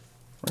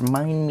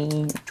 Remind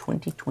me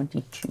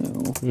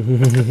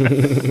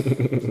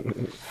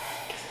 2022.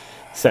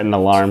 Set an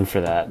alarm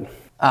for that.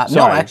 No,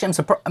 Sorry. actually,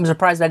 I'm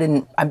surprised I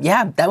didn't.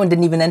 That one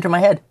didn't even enter my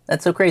head.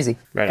 That's so crazy.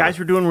 Right Guys,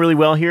 we're doing really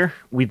well here.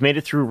 We've made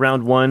it through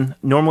round one.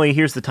 Normally,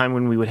 here's the time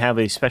when we would have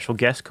a special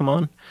guest come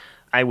on.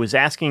 I was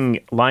asking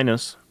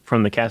Linus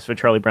from the cast of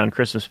a Charlie Brown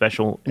Christmas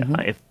special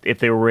if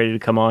they were ready to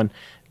come on.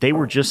 They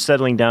were just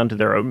settling down to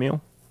their oatmeal,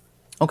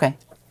 Okay.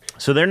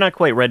 so they're not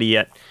quite ready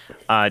yet.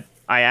 I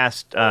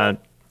asked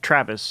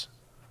Travis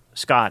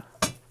Scott,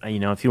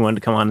 if he wanted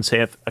to come on and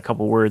say a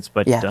couple words,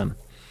 but Yeah.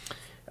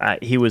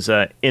 he was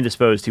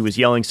indisposed. He was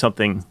yelling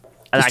something.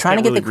 He's trying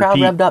to get the crowd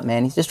revved up,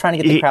 man. He's just trying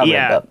to get the crowd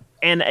revved up.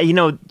 And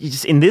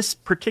just in this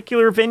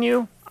particular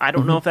venue, I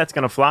don't know if that's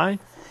going to fly.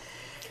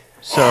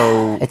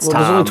 So It's Well,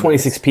 there's time. only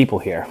 26 people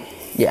here.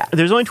 Yeah.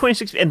 there's only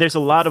 26, and there's a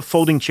lot of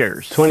folding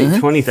chairs.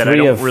 23 That I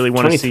don't of really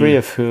wanna 23 see.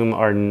 of whom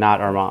are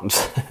not our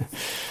moms.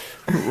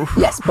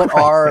 Yes, but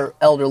are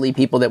elderly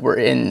people that were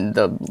in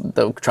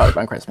the Charlie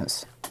Brown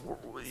Christmas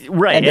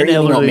Right, And they're and eating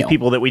elderly oatmeal.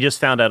 people that we just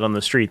found out on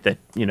the street that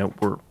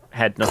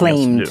had nothing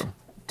claimed else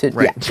to do. to.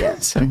 Right. Yeah.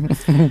 So-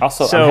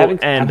 Also, So, I'm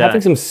and,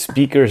 having some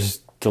speakers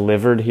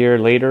delivered here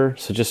later,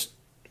 so just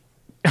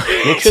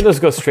make sure those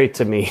go straight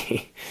to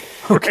me.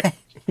 Okay.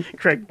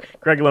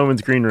 Greg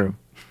Loman's green room.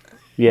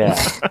 Yeah.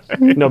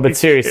 No, but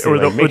seriously, Or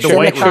the- like, make with the It's in sure, the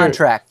white shirt,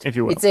 contract. if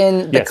you will. It's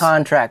in the Yes.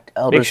 contract.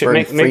 Elders sure- for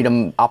make-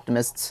 freedom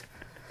optimists.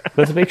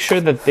 let's make sure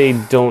that they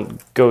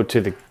don't go to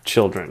the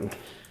children.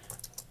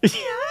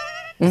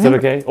 Is that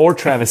okay? Or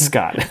Travis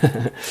Scott.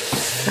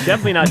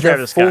 Definitely not They're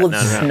Travis full Scott. of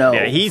No. snow.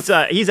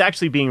 Yeah, he's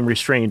actually being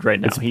restrained right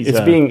now. He's It's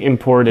being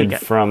imported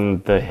got-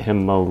 from the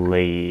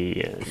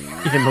Himalayan.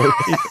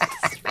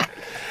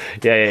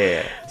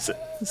 Yeah.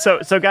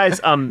 So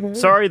guys,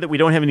 sorry that we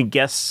don't have any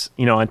guests,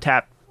 on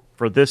tap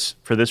for this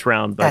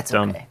round. But That's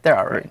okay. They're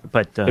all right.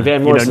 But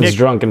Van Morrison's Nick,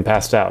 drunk and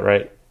passed out,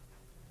 right?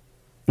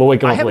 We'll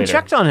wake him I up haven't later.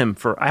 checked on him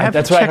for. I haven't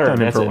That's what I checked heard. on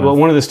him That's for a it. while. Well,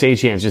 one of the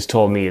stagehands just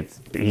told me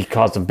he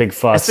caused a big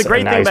fuss. That's the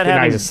great and thing now about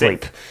having he's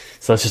asleep.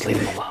 So let's just leave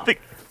him alone.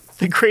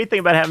 The great thing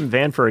about having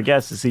Van for a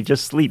guest is he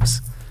just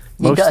sleeps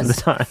He most does of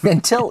the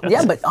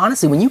time. but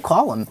honestly, when you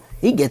call him,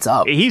 he gets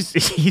up.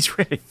 He's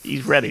ready.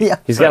 He's ready. Yeah.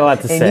 He's got a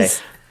lot to And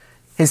say.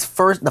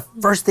 the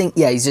first thing,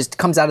 he just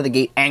comes out of the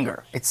gate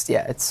anger. It's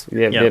Yep.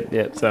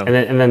 So-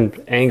 And then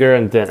anger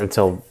and then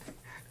until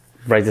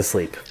right to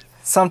sleep.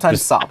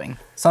 sometimes sobbing,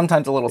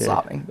 sometimes a little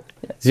sobbing.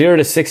 Yeah. 0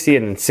 to 60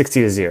 and then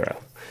 60 to 0.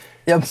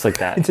 Yep. Just like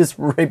that. Just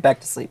right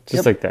back to sleep.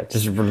 Just like that.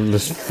 Just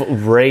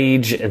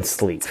rage and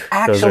sleep. Those are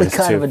Actually his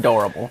kind two. of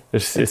adorable.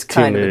 It's It's two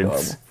kind of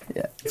moods. adorable.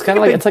 Yeah. It's kind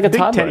of like it's like a big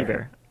toddler. teddy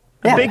bear.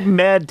 Yeah. A big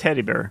mad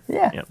teddy bear.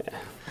 Yeah. Yep.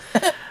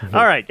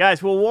 All right,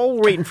 guys. Well, while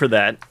we're waiting for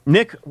that,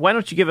 Nick, why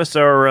don't you give us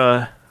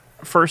our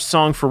first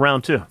song for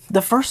round two?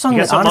 The first song You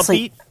got that something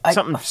honestly,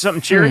 upbeat?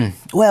 Something cheery?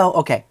 well,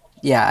 okay,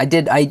 yeah, I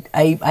did. I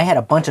had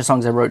a bunch of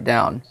songs I wrote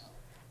down.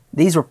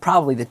 These were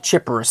probably the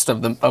chipperest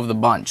of the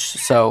bunch.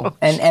 So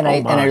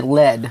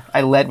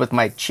I led with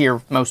my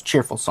most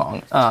cheerful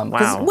song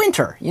because Wow.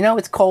 winter,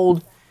 it's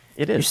cold.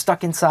 It You're is.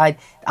 stuck inside.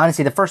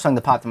 Honestly, the first song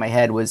that popped in my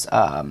head was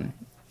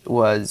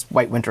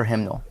 "White Winter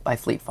Hymnal" by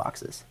Fleet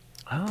Foxes.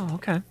 Oh,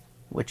 okay.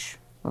 which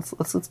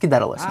let's give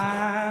that a listen.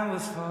 I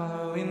was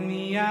following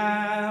the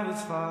eye,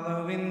 was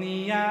following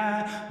the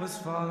eye, was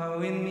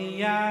following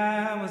the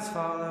eye, was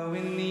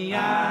following the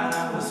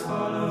eye, was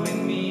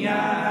following the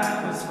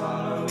eye, was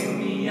following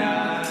the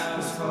eye,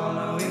 was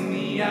following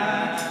the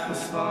eye,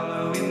 was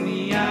following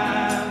the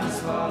eye, was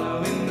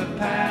following the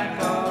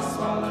pack, all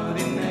swallowed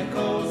in their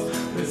coats,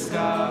 with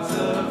scarves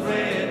of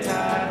red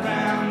tied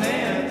round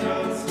their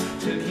throats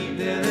to keep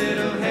their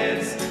little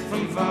heads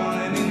from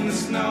falling in the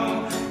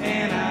snow.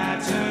 And I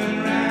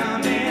turned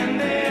round and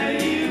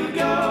there you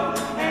go,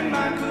 and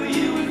Michael,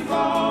 you would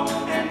fall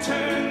and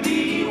turn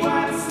the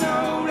white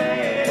snow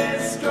red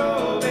as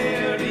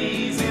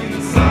strawberries in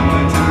the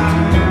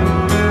summertime.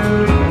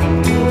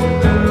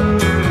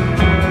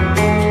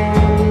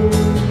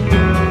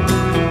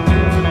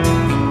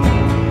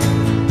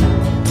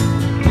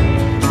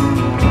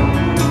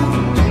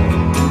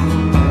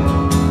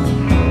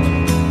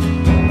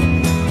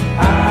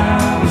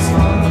 I was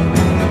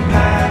following the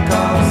pack,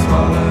 all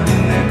swallowed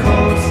in their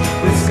coats,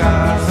 with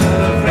scarves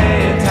of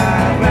red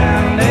tied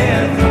round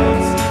their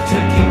throats to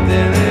keep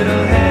their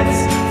little heads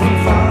from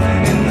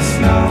falling in the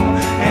snow.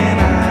 And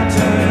I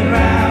turned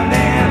round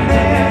and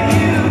there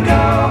you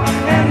go,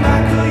 and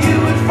Michael, you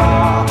would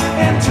fall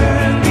and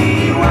turn the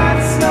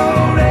white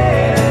snow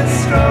red as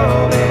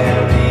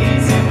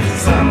strawberries in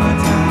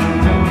summertime.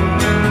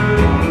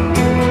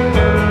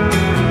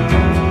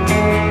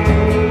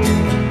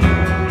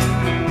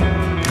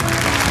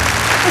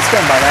 Let's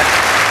stand by that.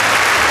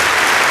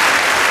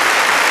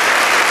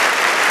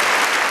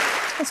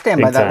 Let's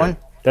stand by Big that time. one.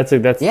 That's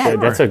Yeah.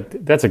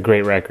 that's a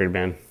great record,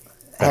 man.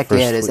 That Heck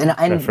yeah, it is. And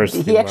that first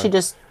he Fleetwood actually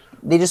Mac.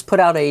 they just put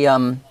out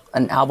an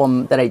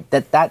album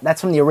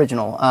that's from the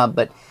original,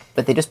 but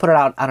they just put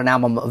out an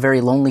album, A Very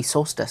Lonely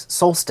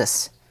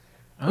Solstice,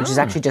 which is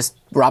actually just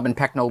Robin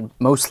Pecknold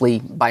mostly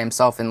by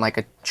himself in like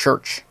a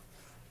church.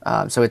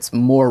 So it's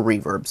more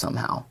reverb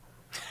somehow.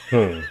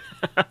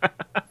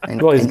 And,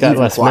 Well, he's and got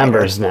even less quieter.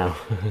 members now.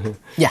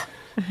 Yeah.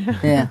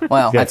 Yeah.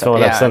 Well, Got that's to fill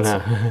it up yeah,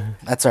 somehow.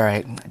 that's all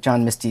right.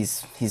 John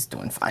Misty's he's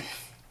doing fine.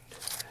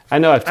 I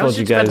know I've I was told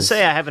you just about to guys.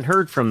 say I haven't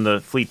heard from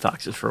the Fleet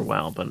Foxes for a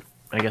while, but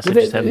I guess I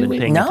Did just they- haven't did been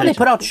they- paying No, attention. they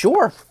put out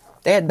Shore.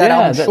 They had that Yeah,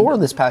 album that- Shore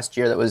this past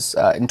year that was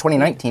in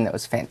 2019 that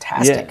was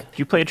fantastic. Yeah. Did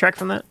you play a track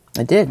from that?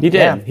 I did. He did.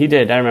 Yeah. He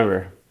did. I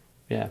remember.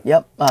 Yeah.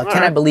 Yep.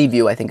 Can I Believe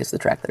You, I think, is the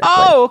track that I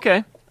played. Oh,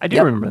 okay. I do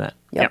Yep. remember that.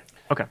 Yep.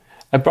 Okay.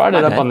 I brought it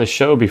My up bad. on the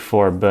show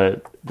before,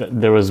 but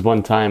there was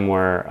one time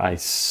where I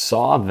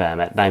saw them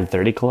at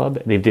 9:30 Club.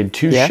 They did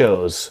two Yeah.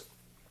 shows,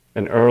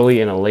 an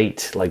early and a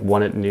late, like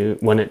one at noon,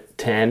 one at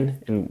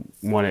 10, and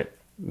one at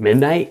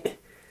midnight.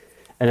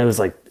 And it was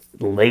like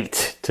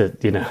late to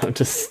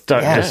to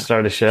start Yeah.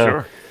 a show.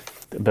 Sure.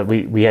 But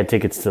we had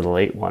tickets to the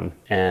late one,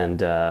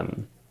 and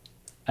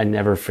I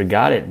never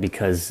forgot it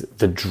because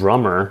the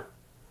drummer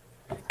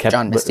kept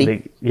John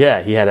Misty? he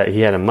had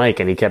a mic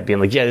and he kept being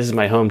like, "Yeah, this is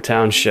my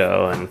hometown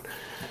show," and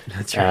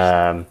That's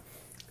right.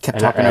 Kept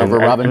talking over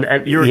Robin.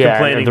 You were yeah,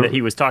 complaining and that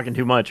he was talking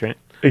too much, right?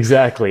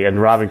 exactly.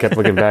 And Robin kept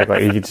looking back,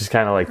 like you could just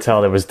kind of like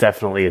tell there was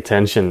definitely a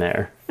tension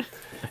there.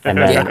 And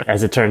then, Yeah.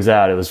 as it turns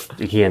out,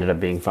 he ended up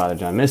being Father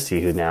John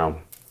Misty, who now,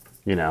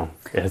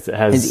 has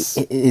now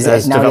he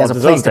has developed a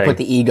his own place to thing. put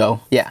the ego.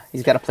 Yeah,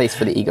 he's got a place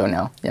for the ego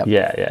now. Yep.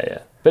 Yeah.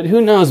 But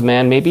who knows,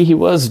 man? Maybe he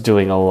was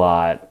doing a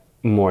lot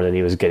more than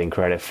he was getting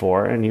credit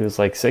for, and he was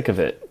like sick of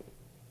it.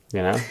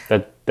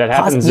 That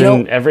happens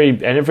in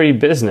every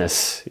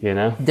business.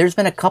 There's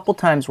been a couple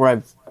times where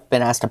I've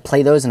been asked to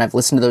play those and I've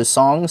listened to those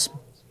songs.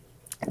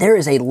 There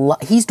is a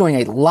lot. He's doing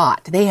a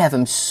lot. They have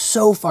him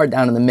so far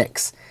down in the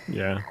mix.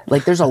 Yeah.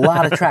 Like there's a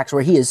lot of tracks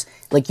where he is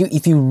like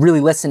if you really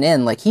listen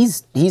in, like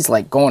he's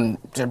like going,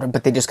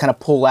 but they just kind of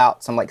pull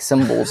out some like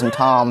cymbals and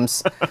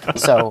toms.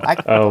 So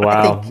Oh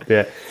wow, I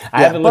think,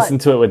 I haven't but-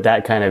 listened to it with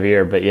that kind of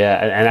ear, but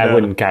yeah, and I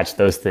wouldn't catch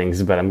those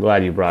things. But I'm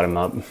glad you brought them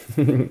up.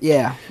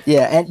 yeah,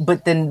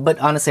 but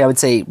honestly, I would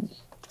say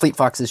Fleet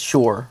Foxes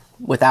Shore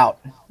without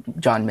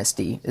John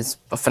Misty is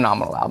a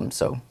phenomenal album.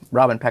 So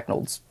Robin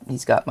Pecknold's,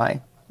 he's got my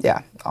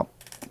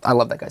I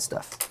love that guy's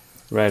stuff.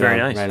 Right Very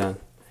on, nice. right on.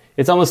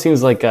 It almost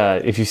seems like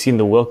if you've seen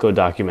the Wilco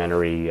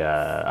documentary,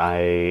 I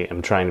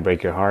Am Trying to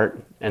Break Your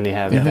Heart, and they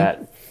have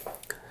that.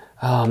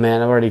 Oh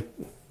man, I'm already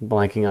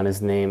blanking on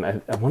his name.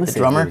 I want to say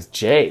drummer? his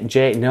name is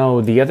Jay.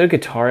 No, the other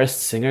guitarist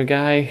singer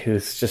guy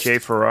who's just Jay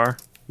Farrar.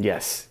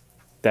 Yes,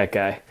 that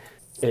guy.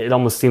 It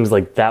almost seems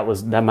like that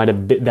might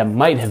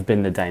have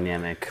been the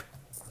dynamic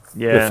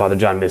Yeah. with Father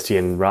John Misty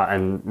and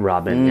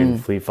Robin in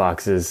Fleet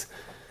Foxes,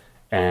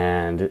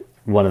 and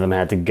one of them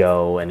had to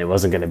go, and it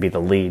wasn't going to be the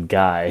lead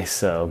guy.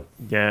 So,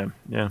 Yeah.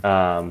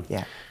 Yeah.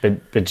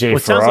 but Jay Well,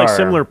 it sounds Farrar, like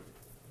similar.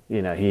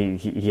 he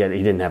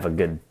didn't have a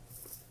good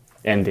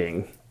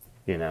ending.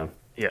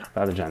 Yeah.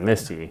 Father John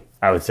Misty,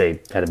 I would say,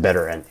 had a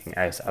better ending.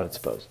 I would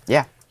suppose.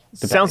 Yeah.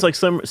 It sounds like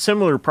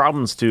similar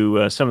problems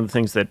to some of the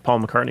things that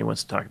Paul McCartney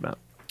wants to talk about.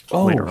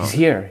 Oh, later on. he's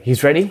here.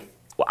 He's ready.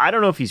 Well, I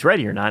don't know if he's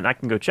ready or not. I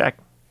can go check.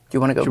 Do you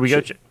want to go? Should we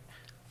go check?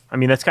 I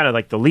mean, that's kind of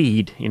like the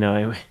lead,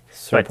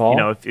 Sir But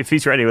Paul? if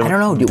he's ready with I don't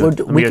know.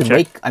 we We could check.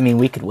 wake. I mean,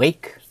 we could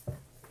wake.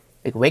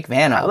 We could wake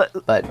Van up,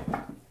 but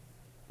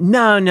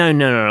No.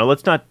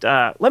 Let's not.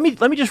 Let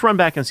me just run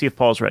back and see if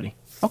Paul's ready.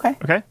 okay,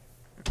 Okay.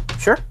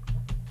 sure.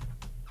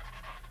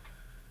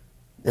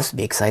 This would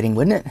be exciting,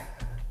 wouldn't it?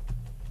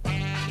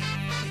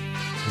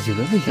 Is he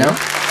really here? No.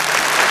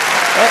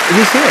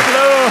 He's here.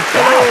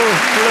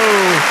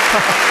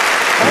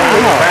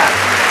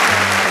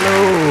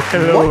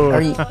 Hello. What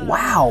are you?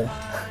 Wow,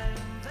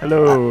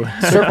 Hello.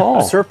 Sir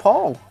Paul. Sir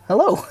Paul.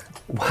 Hello,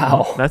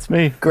 Wow. That's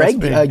me. Greg.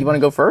 That's me. You want to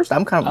go first?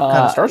 I'm kind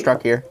of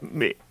starstruck here.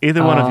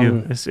 Either one of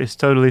you is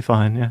totally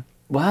fine. Yeah.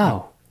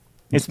 Wow.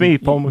 It's me,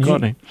 Paul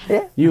McCartney,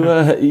 You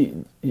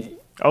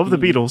of the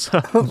Beatles.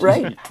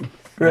 Right,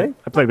 right.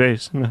 I play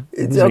bass. Yeah.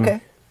 It's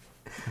okay.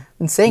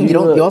 And sing. You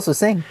don't. You also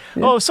sing.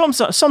 Oh,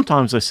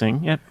 sometimes I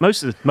sing. Yeah,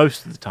 most of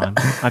the time.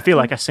 I feel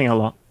like I sing a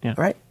lot. Yeah.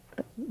 Right.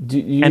 do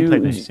you And play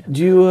bass, yeah.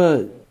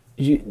 do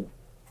you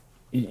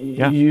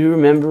Yeah. you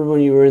remember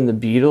when you were in the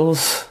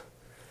Beatles?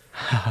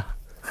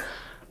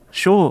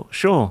 Sure,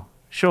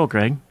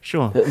 Greg.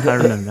 Sure, I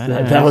remember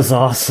that. That was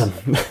awesome.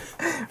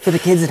 For the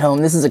kids at home,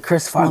 this is a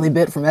Chris Farley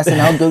bit from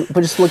SNL.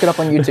 But just look it up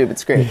on YouTube.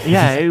 It's great.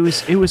 Yeah, it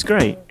was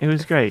great. It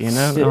was great. You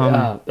know,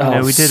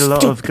 we did a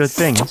lot of good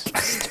things.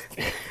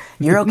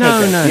 You're okay. No,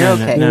 Greg. no, You're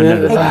no, okay. no,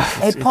 no, no.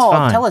 Hey, It's Paul,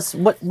 fine. tell us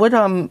what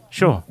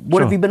Sure.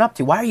 what have you been up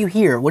to? Why are you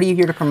here? What are you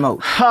here to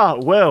promote?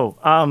 Well,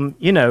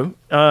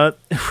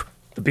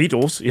 the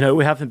Beatles. You know,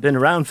 we haven't been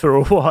around for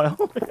a while,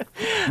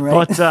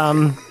 Right.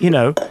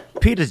 but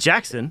Peter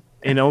Jackson,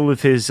 in all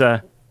of his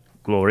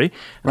glory,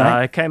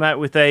 Right. came out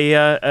with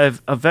a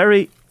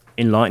very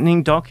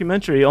enlightening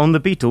documentary on the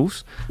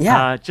Beatles.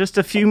 Yeah. Just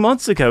a few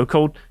months ago,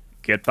 called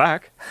 "Get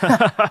Back."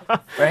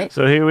 Right.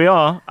 So here we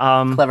are.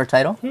 Clever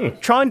title.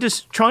 Trying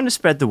to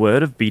spread the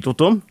word of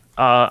Beatledom.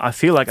 I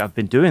feel like I've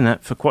been doing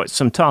that for quite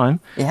some time.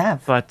 You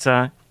have. But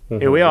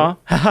here we are.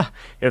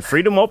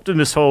 Freedom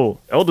Optimist Hall,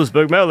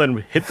 Eldersburg,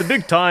 Maryland. Hit the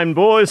big time,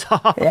 boys.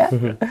 Yeah.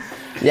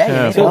 Yeah. You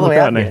made it all the way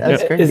out here.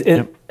 That's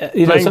great.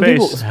 Playing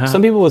bass,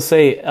 some people will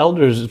say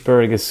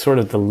Eldersburg is sort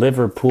of the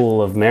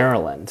Liverpool of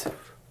Maryland.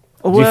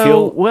 Do you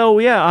feel? Well,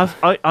 yeah,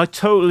 I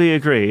totally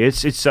agree.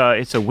 It's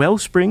a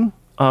wellspring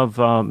of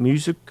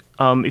music.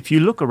 If you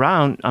look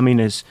around, I mean,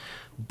 there's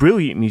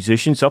brilliant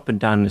musicians up and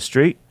down the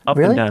street, up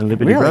Really? and down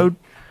Liberty Really? Road.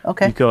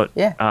 Okay. You got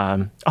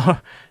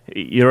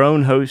your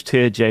own host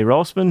here, Jay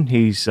Rossman.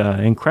 He's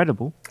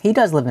incredible. He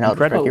does live in Eldersburg.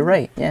 Incredible. You're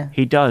right. Yeah.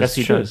 He does. That's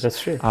he true, does.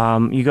 that's true.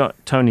 You got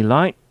Tony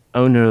Light,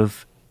 owner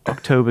of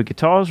October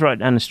Guitars, right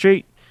down the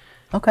street.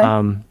 Okay.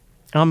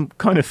 I'm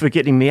kind of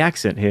forgetting the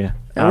accent here,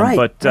 Right,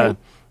 but right.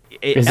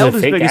 Is it a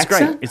fake Eldersburg is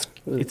great. accent?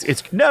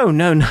 It's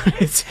no.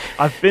 It's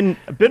I've been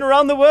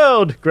around the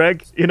world,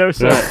 Greg. You know,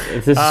 so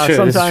This is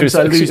true. This is sometimes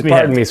true. I lose me.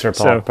 Pardon head. me, Sir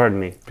Paul. So, Pardon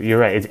me. You're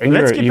right. And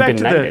let's you've get back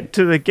been knighted.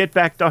 to the Get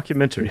Back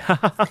documentary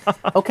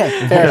Okay.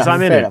 Fair because enough.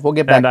 I'm in Fair it. enough. We'll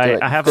get back and to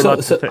it. I have a lot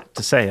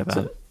to say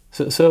about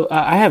it. So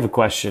I have a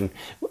question.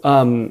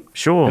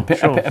 Sure.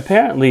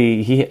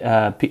 Apparently,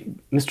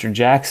 Mr.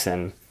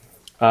 Jackson,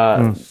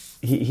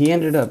 he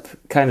ended up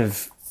kind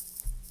of.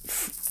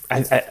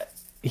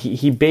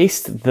 He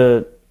based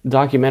the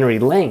documentary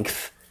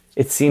length.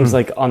 It seems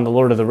like on the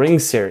Lord of the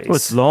Rings series. Well,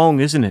 it's long,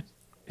 isn't it?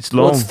 It's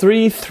long. Well,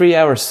 it's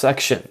three-hour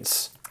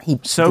sections.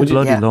 So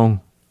bloody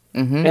long.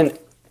 And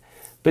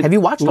but Have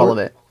you watched all of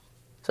it?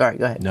 Sorry.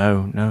 Go ahead.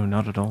 No,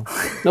 not at all.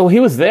 No, he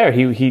was there.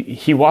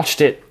 He watched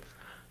it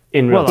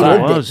in real Well, time. I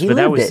lived it. was, He but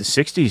that lived was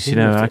it. the '60s. You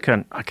know,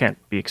 I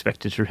can't be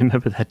expected to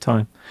remember that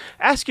time.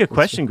 Ask your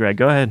question, Greg.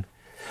 Go ahead.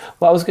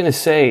 Well, I was going to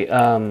say,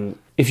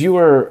 if you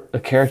were a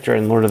character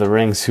in Lord of the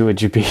Rings, who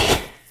would you be?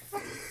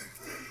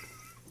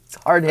 It's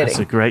hard That's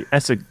hitting.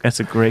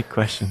 a great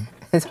question.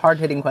 It's hard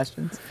hitting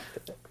questions.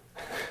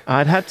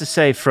 I'd have to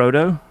say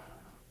Frodo,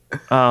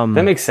 That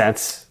makes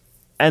sense.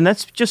 and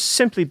that's just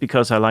simply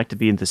because I like to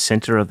be in the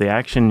center of the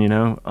action. You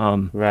know,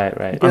 Right.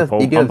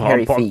 You do have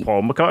hairy feet.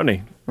 Paul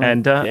McCartney,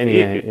 and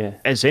Yeah.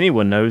 as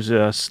anyone knows,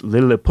 us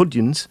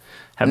Lilliputians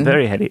have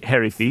very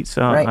hairy feet.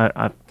 So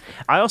Right.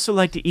 I also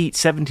like to eat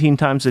 17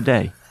 times a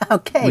day,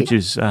 Okay. which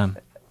is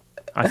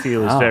I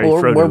feel is very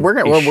Well,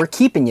 Frodo. we're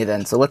keeping you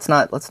then. So let's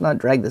not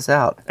drag this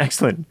out.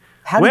 Excellent.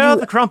 How did Where are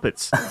you- the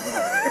crumpets?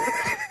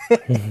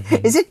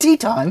 Is it tea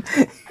time?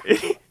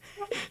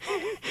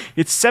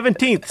 It's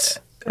 17th,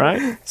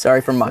 right?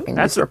 Sorry for mocking you,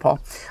 That's Sir a- Paul.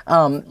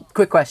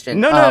 Quick question.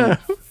 No.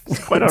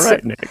 It's quite all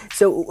right, Nick.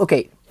 So,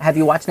 okay, have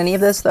you watched any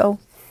of this though?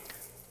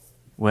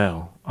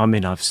 Well, I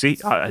mean, I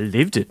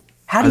lived it.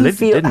 How I do you lived it,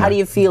 feel? didn't How I? do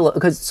you feel?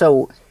 Because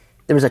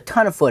there was a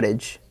ton of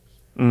footage,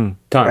 Tons.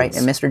 right?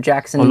 And Mr.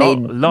 Jackson A made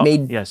lot,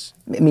 made. yes,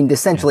 I mean,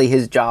 essentially,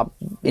 his job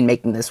in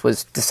making this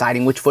was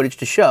deciding which footage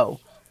to show.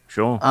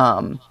 sure.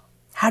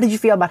 How did you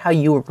feel about how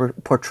you were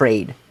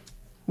portrayed?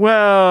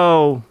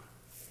 Well,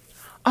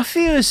 I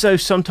feel as though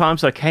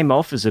sometimes I came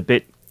off as a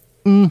bit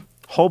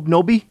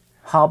hobnobby.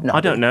 Hobnobbing. I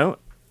don't know.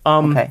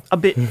 Okay. A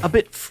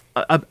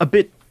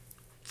bit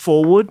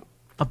forward.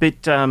 A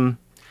bit.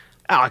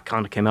 I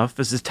kind of came off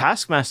as a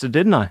taskmaster,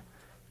 didn't I?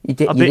 You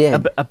did. A You bit.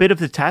 did. A bit of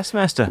the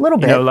taskmaster. Little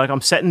You know, bit. like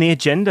I'm setting the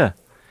agenda.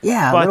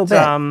 Yeah, a But little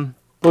bit.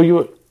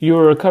 Well, you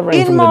were recovering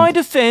in from my the.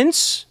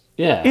 defense,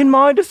 Yeah. In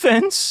my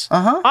defense,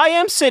 I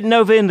am sitting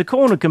over in the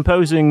corner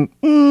composing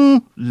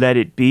Let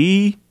It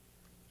Be.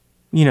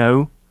 You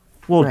know,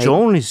 while Right.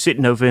 John is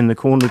sitting over in the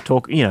corner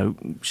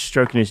talking,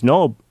 stroking his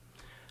knob.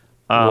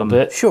 A little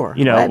bit. Sure.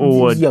 You know,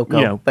 or, Yoko.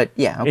 you know, but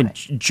yeah, okay. And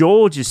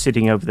George is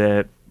sitting over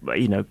there,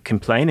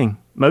 complaining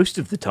most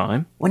of the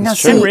time. Well, now, And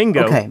see,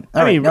 Ringo. okay,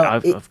 all I mean,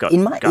 right, no, I've got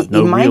in my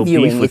no real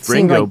viewing, beef with it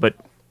seemed Ringo, like but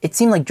it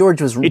seemed like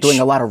George was doing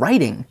a lot of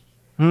writing.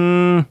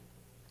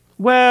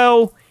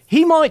 well,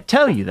 he might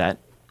tell you that.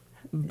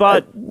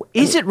 But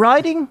is it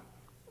writing?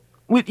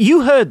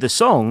 You heard the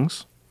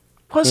songs.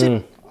 Was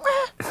it?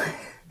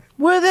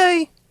 Were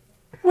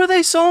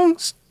they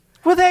songs?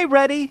 Were they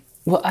ready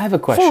Well, I have a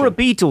question. for a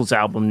Beatles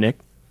album, Nick?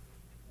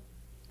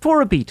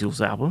 For a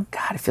Beatles album.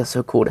 God, it feels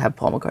so cool to have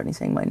Paul McCartney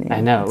saying my name.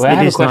 I know. Well, I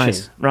have a is question.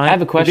 nice, right? I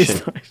have a question. It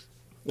is nice.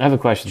 I have a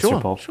question, Sir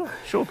Sure, Paul.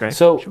 sure, Greg.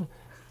 So, sure.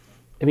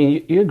 I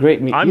mean, you're a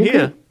great. I'm you're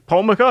here, great-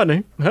 Paul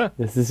McCartney. Huh,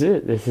 This is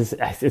it. This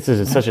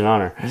is such an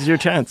honor. this is your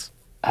chance.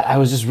 I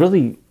was just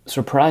really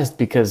surprised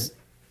because,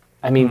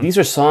 I mean, these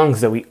are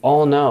songs that we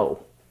all know,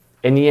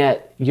 and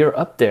yet you're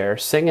up there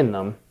singing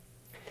them,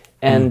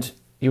 and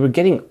you were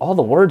getting all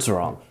the words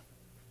wrong.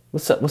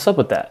 What's up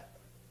with that?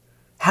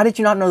 How did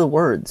you not know the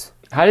words?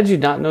 How did you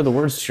not know the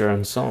words to your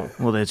own song?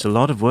 Well, there's a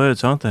lot of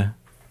words, aren't there?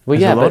 Well,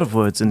 There's yeah, a lot but, of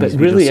words in but these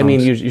really, Beatles I mean,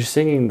 songs. you're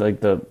singing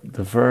like the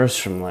verse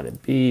from "Let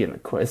It Be" and the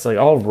chorus. It's like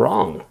all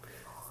wrong.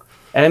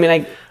 And I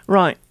mean,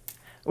 Right.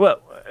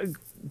 Well,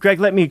 Greg,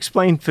 let me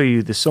explain for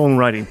you the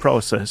songwriting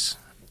process.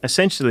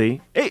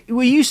 Essentially,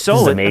 you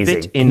saw is it a amazing.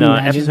 bit Can in you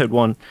imagine? episode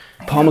 1.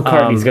 Paul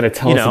McCartney's going to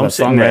tell you us know, I'm about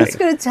sitting there. songwriting. He's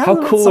gonna tell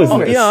How us cool about is Oh,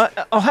 this?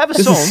 yeah, I'll have a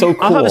This song. is so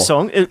I'll have a cool.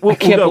 song. I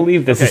can't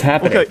believe this is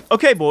happening.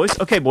 Okay, boys.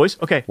 Okay,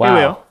 Wow. here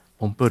we are.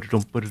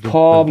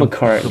 Paul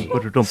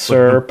McCartney,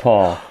 Sir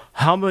Paul.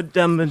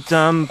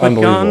 Hum-a-dum-a-dum,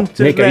 Unbelievable. begun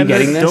to Nick, are you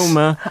getting this?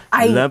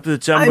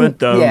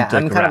 Lemma-doma,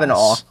 I'm kind of in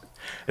awe.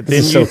 Then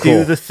is so you do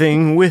cool. the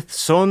thing with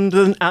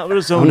Southern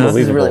Arizona.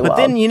 Unbelievable. Really But wild.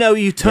 then,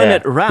 you turn Yeah.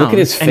 it around Look at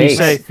his and you face.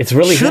 say, It's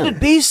really should him. it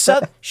be,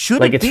 should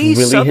Like, it it's be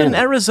really Southern him.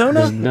 Arizona?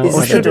 There's no- Or Is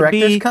this should the it be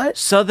director's cut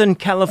Southern of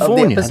the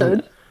California?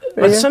 episode?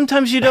 But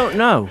sometimes you don't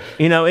know,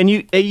 and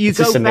you It's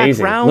go just back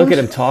amazing. round. Look at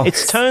him talk.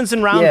 It's turns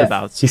and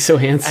roundabouts. He's so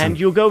handsome. And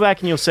you'll go back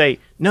and you'll say,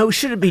 no,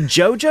 should it be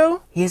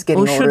JoJo? He is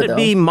getting Or should older, it though.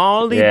 be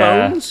Marley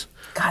Yeah. Bones?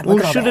 God, Or look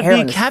at all should the it hair on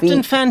be his Captain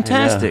feet.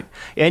 Fantastic?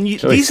 And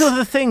So these he's- are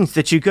the things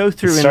that you go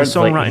through in the Starts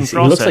like- songwriting he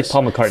process. looks like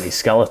Paul McCartney's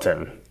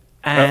skeleton.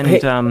 And hey.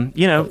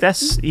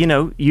 that's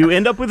you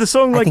end up with a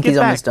song like think Get he's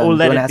Back almost done. or Do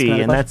Let you wanna It ask Be,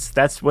 another and question?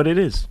 that's what it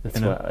is.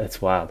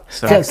 It's wild.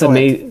 So- That's Excellent.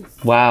 amazing.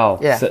 Wow.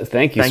 Yeah. So,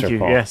 thank you, Thank Sir you.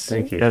 Paul. Yes.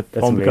 Thank you. Yeah, That's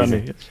Paul amazing.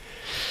 McCartney. yes.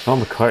 Paul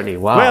McCartney.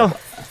 Wow. Well,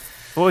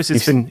 boys,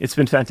 it's been This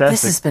fantastic.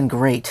 has been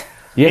great.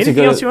 you have to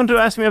Anything go. else you want to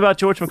ask me about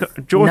George No.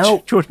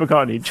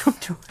 McCartney?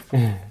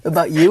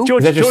 About you?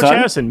 George that your son?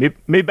 Harrison, me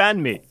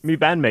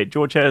bandmate,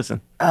 George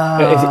Harrison.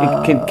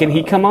 Can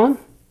he come on?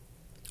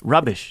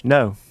 Rubbish.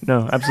 No,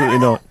 absolutely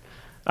not.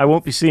 I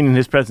won't be seen in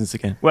his presence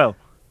again. Well,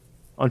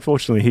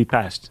 unfortunately, he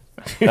passed.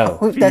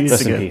 Oh, That's-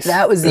 rest in peace.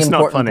 That was the It's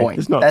not important funny. point.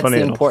 It's not That's funny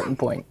the at all. important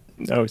point.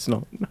 No, it's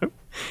not. No.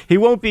 He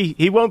won't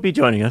be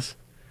joining us.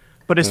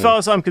 But as far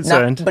as I'm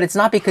concerned, But it's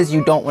not because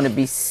you don't want to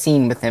be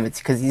seen with him. It's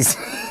because he's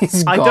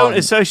I gone. don't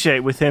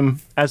associate with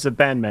him as a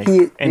bandmate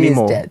He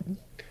anymore. is dead.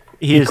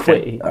 He is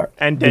quit. dead.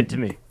 And dead to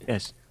me.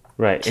 Yes.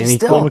 Right. And he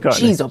Still, Paul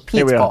McCartney. jeez, oh, Here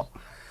Pete's we are. Paul.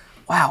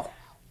 Wow.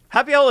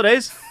 Happy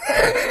holidays.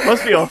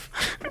 Must be off.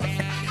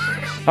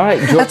 All right,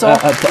 That's all.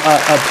 Paul,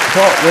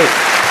 wait.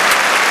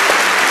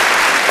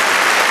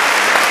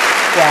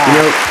 Wow. You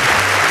know,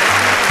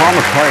 Paul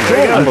McCartney,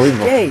 Jay,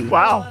 unbelievable. Jay,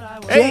 Wow.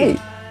 Jay,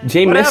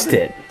 Jay What missed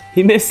happened? it.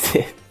 He missed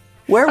it.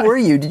 where were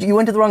you? You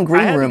went to the wrong I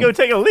green had to room. go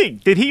take a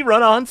leak. Did he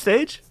run on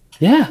stage?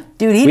 Yeah,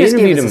 Dude, he we just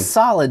gave interviewed us him. a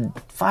solid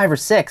 5 or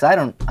 6. I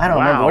don't remember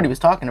Wow. what he was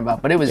talking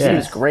about, but it was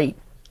Yeah. great.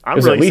 I'm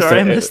was at really least sorry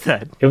I a- missed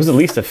that. It was at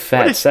least a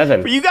fat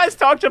 7. But you guys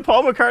talked to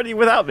Paul McCartney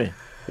without me.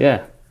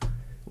 Yeah,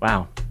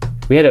 Wow.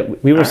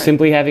 we were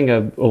simply having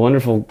a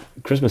wonderful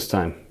Christmas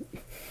time.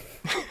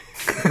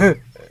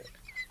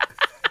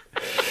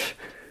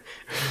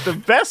 The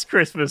best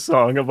Christmas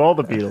song of all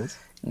the Beatles.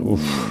 I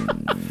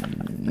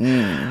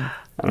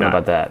don't know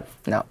about that.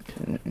 No.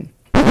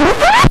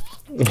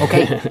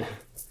 Okay.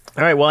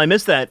 All right, well, I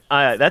missed that.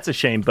 That's a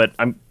shame, but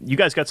you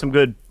guys got some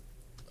good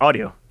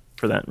audio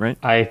for that, right?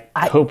 I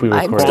hope we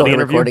I'm recorded. still the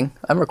interview? recording.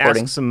 I'm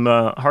recording. Ask some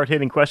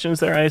hard-hitting questions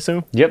there, I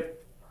assume? Yep.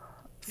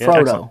 Yeah,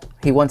 Frodo. excellent.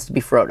 He wants to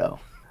be Frodo.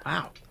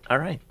 Wow. All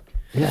right.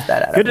 Get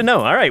that out of Good to him.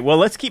 know. All right, well,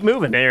 let's keep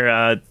moving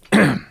there.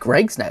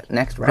 Greg's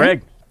next, right?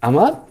 Greg. I'm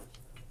up.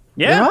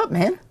 Yeah. You're up,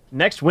 man.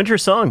 Next winter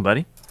song,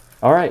 buddy.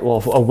 All right.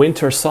 Well, a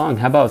winter song.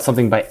 How about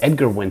something by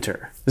Edgar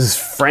Winter? This is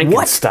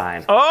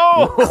Frankenstein.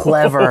 Oh!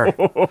 Clever.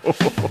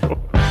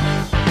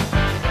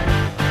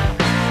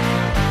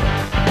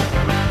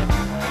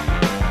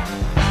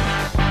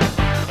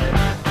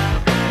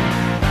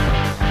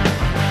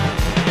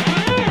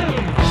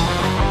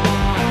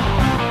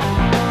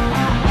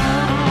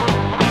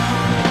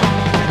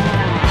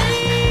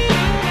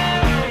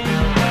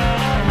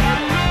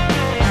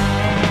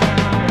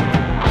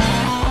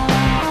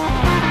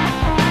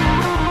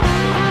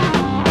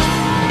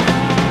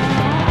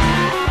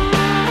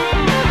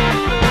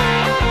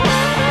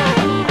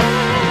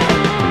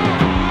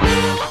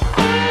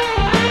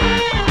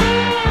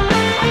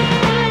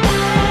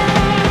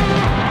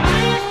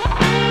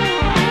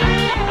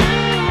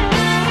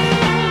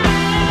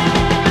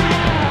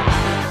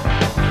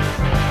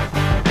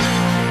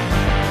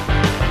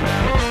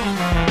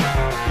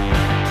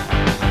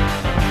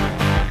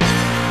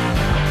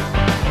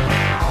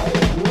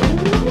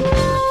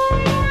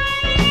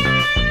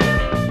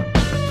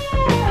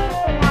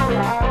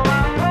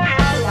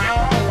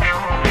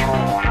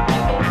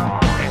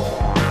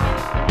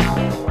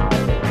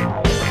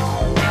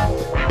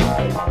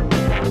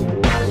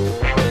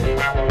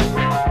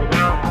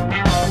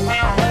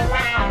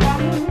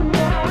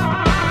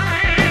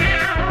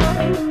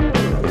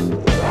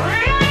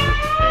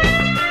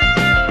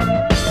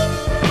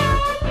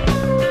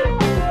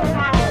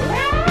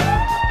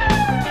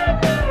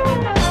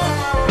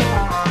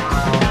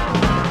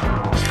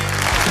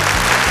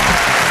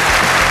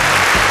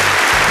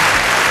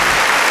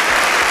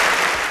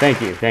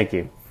 Thank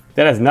you.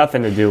 That has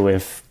nothing to do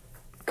with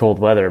cold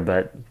weather,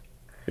 but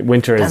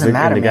winter is in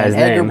the guy's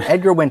name.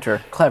 Edgar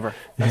Winter. Clever.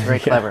 That's very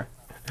clever.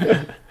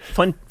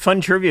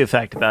 Fun trivia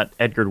fact about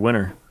Edgar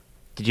Winter.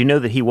 Did you know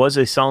that he was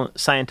a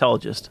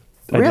Scientologist?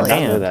 Really? I did not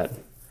know that.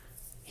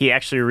 He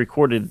actually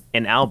recorded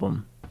an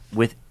album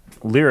with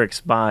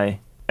lyrics by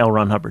L.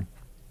 Ron Hubbard.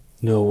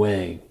 No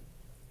way.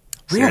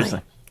 Really?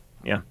 Seriously.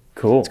 Yeah.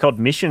 Cool. It's called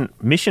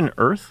Mission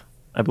Earth,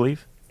 I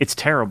believe. It's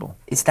terrible.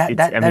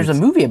 There's a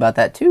movie about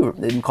that too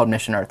called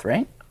Mission Earth,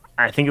 right?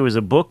 I think it was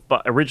a book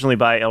originally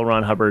by L.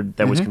 Ron Hubbard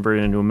that was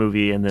converted into a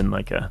movie, and then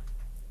it's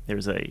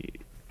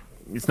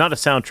not a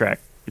soundtrack.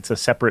 It's a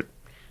separate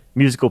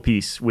musical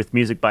piece with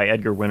music by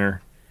Edgar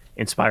Winter,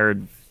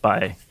 inspired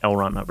by L.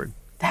 Ron Hubbard.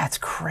 That's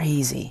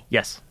crazy.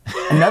 Yes.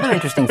 Another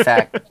interesting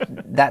fact,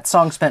 that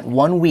song spent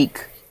 1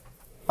 week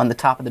on the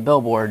top of the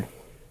Billboard,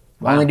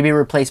 only to be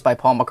replaced by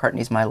Paul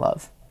McCartney's My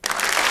Love.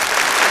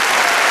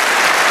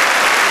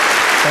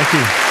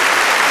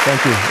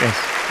 Thank you.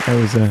 Yes. That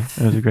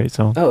was a great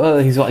song. Oh,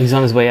 he's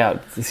on his way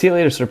out. See you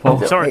later, Sir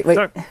Paul. Sorry. Wait.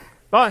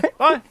 Bye. See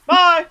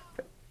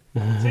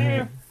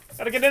you.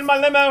 Gotta get in my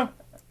limo.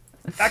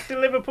 Back to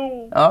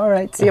Liverpool. All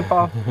right. See you,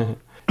 Paul.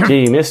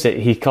 Gee, you missed it.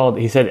 He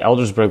said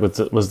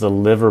Eldersburg was the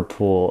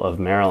Liverpool of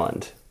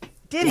Maryland.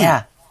 Did he?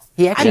 Yeah.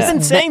 He actually I've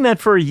been saying that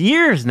for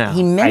years now.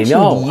 He I mentioned you.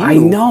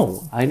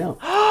 I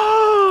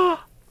know.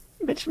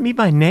 Mentioned me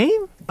by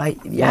name?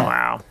 Yeah.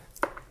 Wow.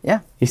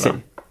 Yeah. He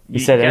said You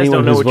guys anyone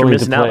don't know who's what you're willing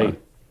to missing out play. on.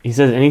 He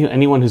says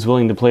anyone who's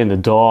willing to play in the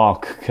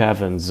dark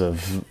caverns of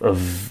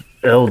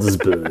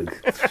Eldersburg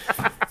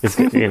is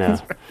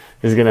gonna.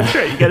 You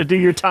got to do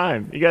your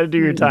time.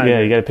 Yeah,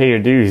 you got to pay your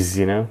dues.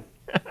 Duh.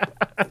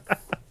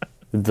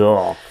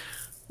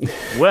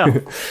 Well,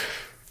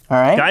 All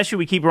right. guys, should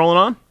we keep rolling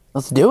on?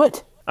 Let's do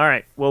it. All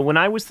right. Well, when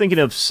I was thinking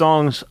of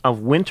songs of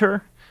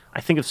winter,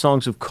 I think of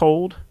songs of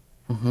cold.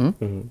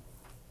 Mm-hmm.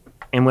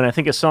 And when I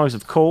think of songs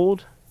of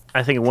cold,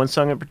 I think of one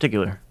song in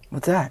particular,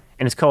 What's that?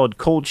 and it's called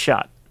 "Cold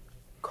Shot."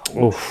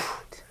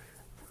 Oof.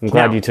 I'm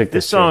glad Now, you took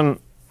this song,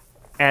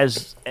 and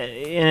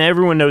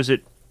everyone knows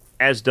it,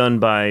 as done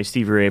by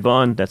Stevie Ray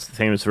Vaughan. That's the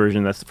famous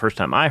version. That's the first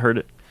time I heard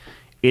it.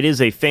 It is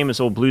a famous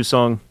old blues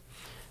song.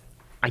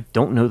 I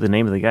don't know the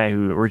name of the guy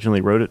who originally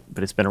wrote it,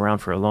 but it's been around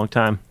for a long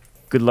time.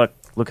 Good luck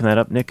looking that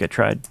up, Nick. I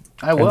tried.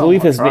 I will. I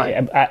believe his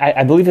Right.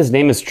 I believe his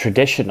name is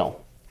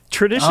Traditional.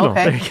 Traditional.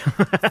 Okay. There you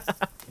go.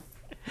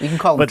 You can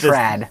call him But this-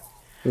 Trad.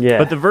 Yeah.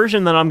 But the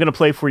version that I'm going to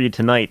play for you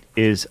tonight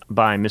is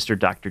by Mr.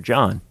 Dr.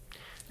 John,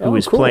 who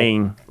is cool.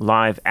 playing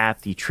live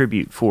at the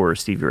tribute for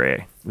Stevie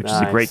Ray, which is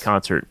a Nice. great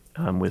concert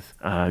with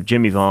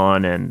Jimmy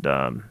Vaughn and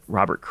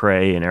Robert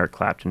Cray and Eric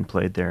Clapton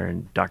played there,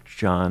 and Dr.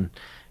 John,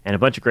 and a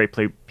bunch of great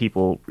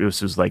people.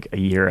 This was like a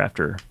year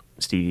after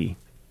Stevie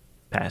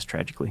passed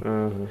tragically.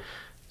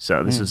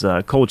 So this is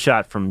a Cold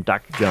Shot from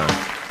Dr. John.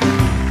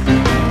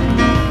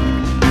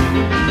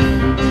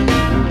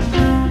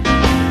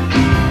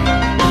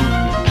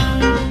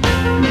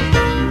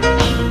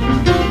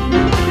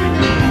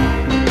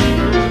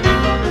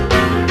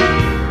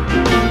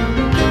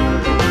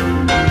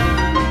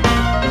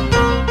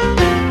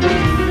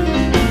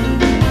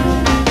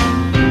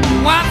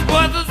 Once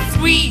was a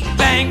sweet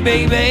thing,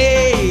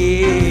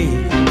 baby.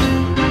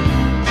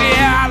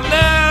 Yeah,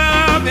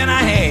 love in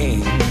a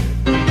hand.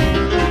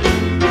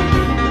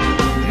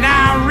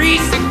 Now I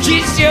reach to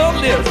kiss your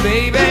lips,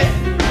 baby.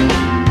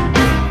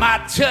 My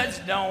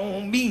touch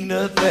don't mean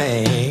a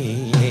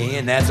thing.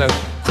 And that's a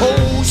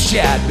cold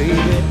shot, baby.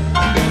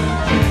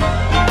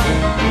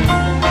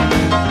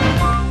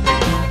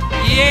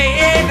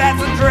 Yeah,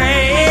 that's a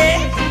drag.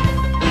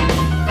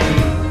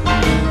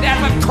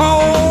 That's a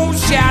cold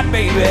shot,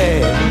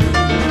 baby.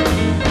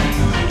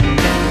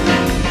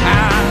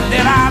 I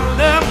let our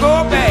love go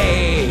bad.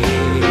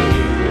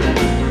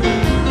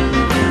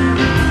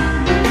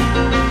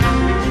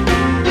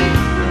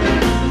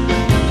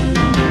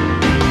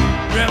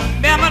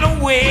 Remember the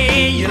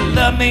way you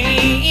love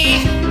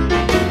me.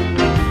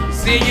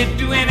 Say you'd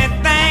do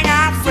anything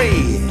I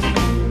said.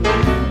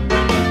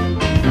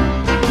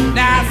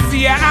 Now I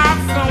see you out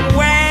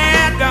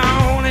somewhere,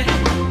 don't it?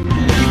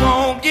 You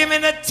won't give me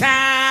the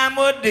time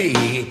of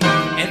day,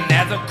 and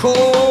that's a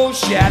cold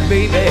shot,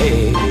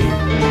 baby.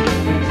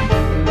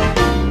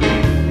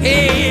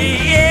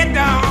 Hey, yeah,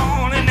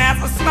 dawn, and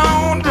that's a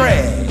stone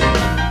drag.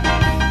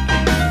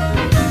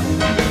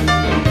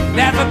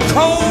 That's a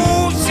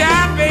cold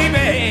shot, baby.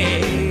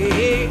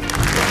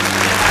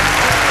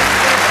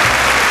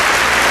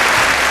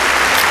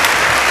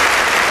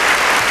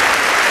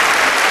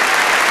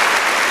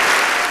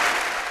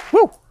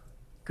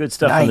 Good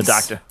stuff from the Nice.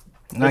 doctor.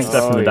 Nice. Good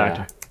stuff from the yeah.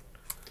 doctor.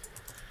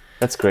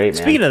 That's great,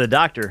 man. Speaking of the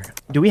doctor,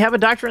 do we have a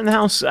doctor in the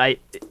house?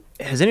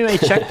 Has anybody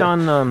checked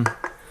on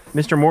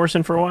Mr.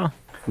 Morrison for a while?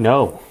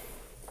 No.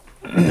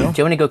 Do you want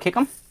to go kick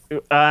him?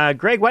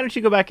 Greg, why don't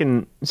you go back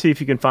and see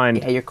if you can find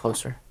Yeah, you're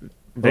closer.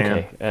 Dan?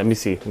 Okay. Let me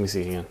see.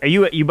 Hang on. Are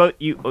you both?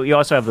 You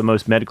also have the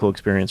most medical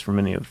experience from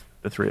any of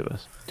the three of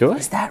us. Do I?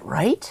 Is that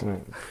right?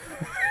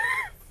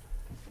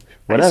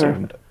 Whatever.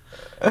 assumed.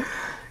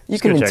 You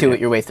can go check intuit it.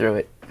 your way through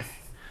it.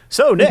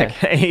 So, Nick,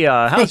 hey,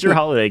 how's your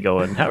holiday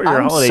going? How are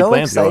your holiday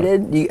plans going?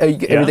 I'm so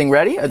excited. Everything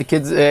ready? Are the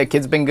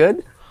kids been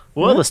good?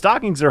 Well, the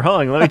stockings are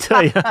hung, let me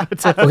tell you.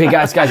 Okay,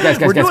 guys.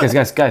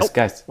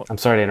 I'm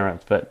sorry to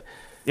interrupt, but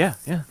yeah.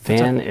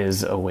 Van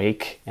is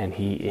awake and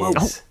he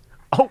is.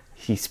 Oh.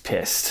 He's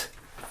pissed.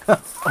 He's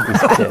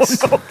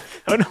pissed.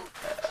 Oh, no.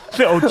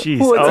 Oh,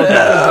 jeez. Oh, okay.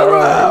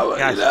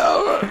 Gosh.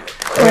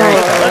 Let's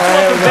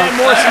welcome Van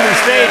Morrison to the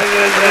stage.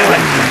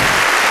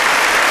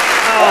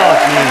 Oh,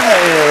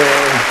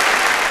 jeez.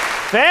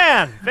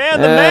 Van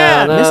the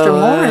man. Mr.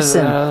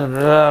 Morrison.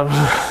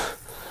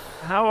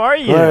 How are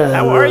you?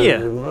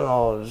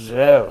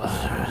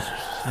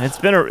 It's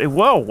been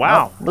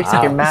wow. Looks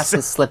like your mask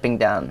is slipping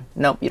down.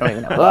 Nope, you don't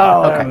even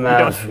know. Okay. No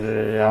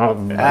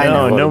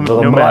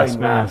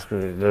mask.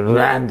 The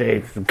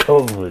mandate for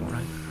COVID.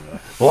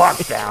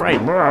 Lockdown. Right.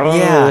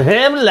 Yeah.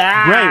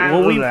 Right.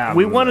 Well,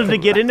 we wanted to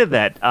get into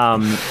that.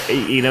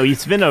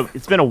 It's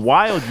been a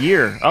wild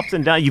year, ups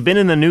and downs. You've been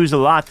in the news a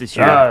lot this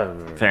year,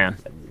 Van.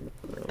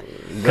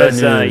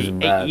 Because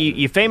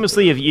you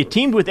famously you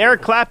teamed with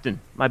Eric Clapton,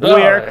 my boy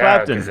Eric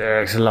Clapton.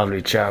 Eric's a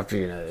lovely chap,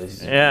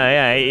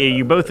 Yeah.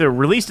 You both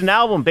released an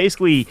album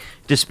basically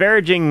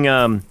disparaging,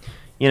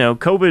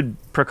 COVID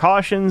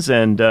precautions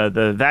and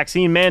the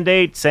vaccine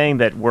mandate, saying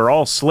that we're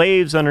all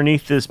slaves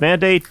underneath this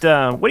mandate.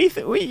 What do you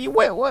think?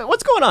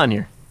 What's going on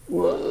here?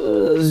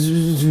 Well,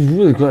 it's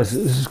really quite.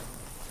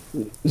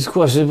 It's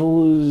quite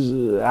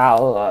simple.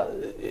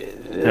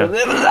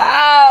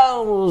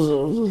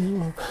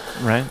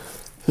 Right.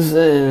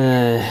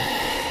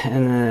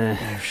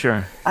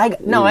 Sure. I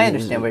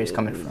understand where he's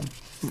coming from.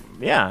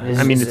 Yeah,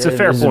 I mean it's a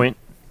fair point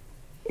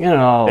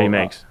that he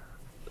makes.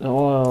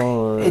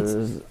 Well,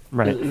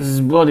 Right. It's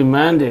bloody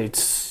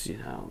mandates,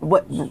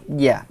 What?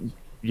 Yeah.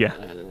 Yeah.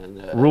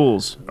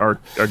 Rules are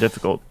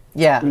difficult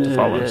Yeah. to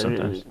follow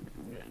sometimes.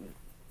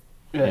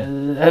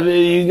 Have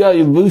you got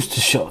your booster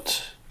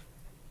shot?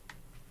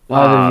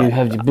 Either you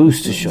have your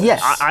booster shot.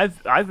 Yes.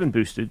 I've been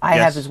boosted. I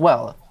yes. have as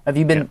well. Have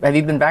you been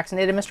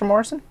vaccinated, Mr.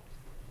 Morrison?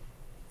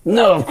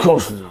 No, of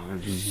course not.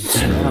 It's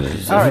a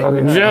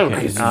fucking joke.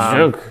 It's a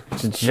joke.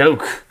 It's a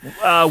joke.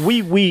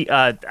 We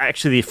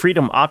actually the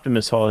Freedom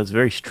Optimist Hall has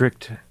very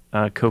strict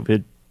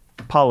COVID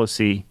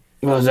policy.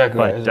 Well,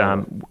 exactly.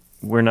 But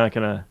we're not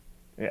gonna.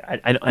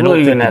 I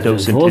don't think the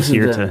docent is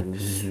here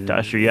to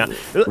usher you out.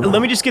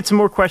 Let me just get some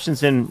more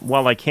questions in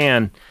while I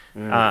can,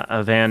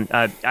 Van.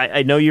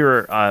 I know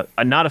you're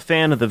not a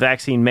fan of the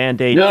vaccine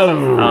mandate.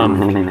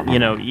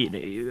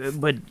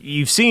 But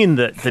you've seen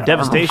the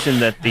devastation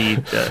that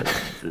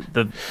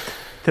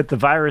that the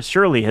virus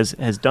surely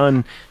has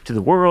done to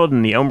the world,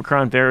 and the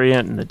Omicron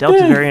variant and the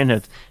Delta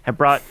variant have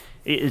brought.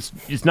 It's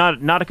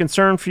not a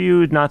concern for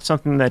you. Not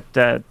something that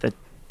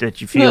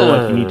you feel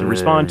like you need to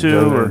respond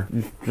to, or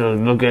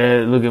look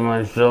at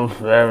myself.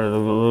 Look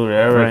at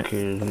Eric.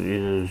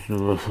 Right.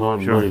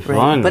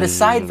 Fun. But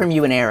aside from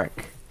you and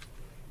Eric,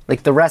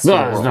 like the rest of the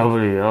world,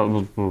 nobody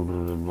else. The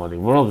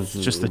world. It's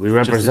just we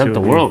represent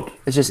the world.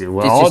 It's just you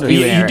and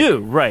Eric. do,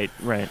 right?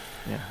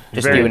 Yeah,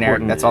 Just you and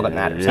Eric. That's all that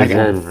matters. Yeah.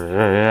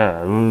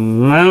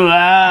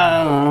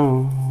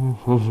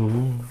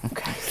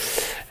 Okay.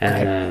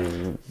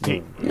 And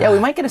Yeah, we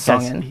might get a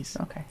song in.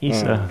 Okay.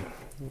 He's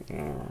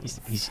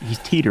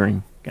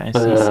teetering, guys.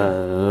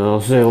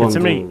 I'll say one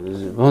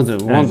thing. One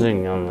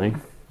thing only.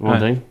 One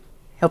thing.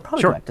 He'll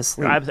probably go back to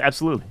sleep.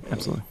 Absolutely.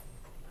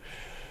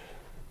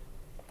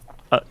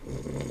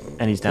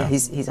 And he's down. Yeah,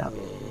 he's out.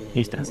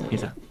 He's down.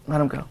 He's out.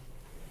 Let him go.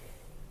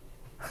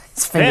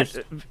 His fingers.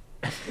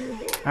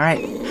 All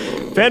right.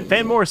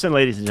 Van Morrison,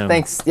 ladies and gentlemen.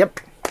 Thanks. Yep.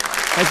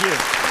 Thank you.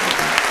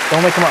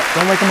 Don't wake him up.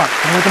 Don't wake him up.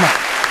 Don't wake him up.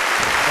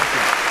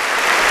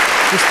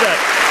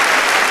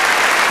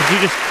 Could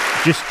you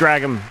just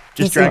drag him?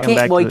 Drag him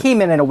back. Well, he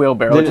came in a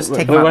wheelbarrow. Just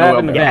take him out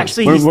What in a happened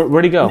to wheelbarrow. Van? Actually,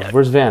 Where'd he go?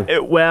 Where's Van?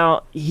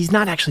 Well, he's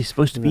not actually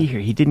supposed to be here.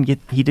 He didn't get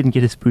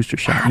his booster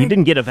shot. He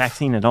didn't get a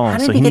vaccine at all. How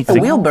so did he he get needs the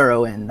to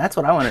wheelbarrow in? That's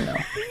what I want to know.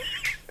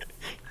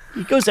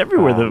 He goes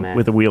everywhere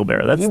with a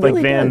wheelbarrow. That's He like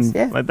really Van. does,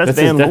 yeah. That's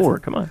Van lore.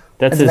 Come on.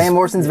 That's Van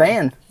Morrison's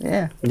van.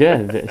 Yeah. Yeah,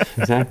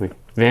 exactly.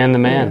 Van the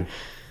man.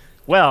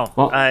 Well,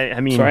 I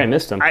mean, sorry I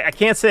missed him. I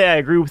can't say I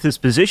agree with his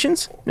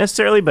positions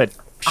necessarily, but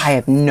I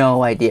have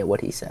no idea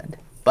what he said,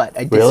 but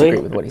I disagree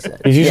with what he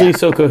said. He's usually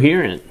so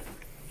coherent.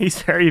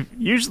 he's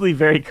usually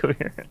very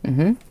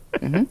coherent.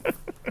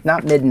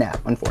 Not mid-nap,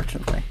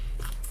 unfortunately.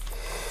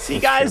 See,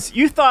 guys,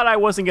 you thought I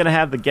wasn't going to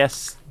have the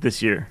guests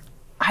this year.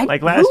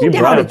 Like last who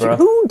year. doubted you?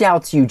 Who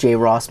doubts you, Jay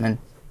Rossman?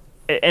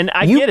 And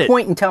I You get it.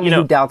 point and tell me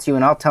who doubts you,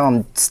 and I'll tell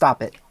him,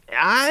 stop it.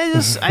 I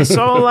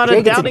saw a lot Jay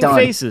of gets it doubting done.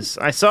 faces.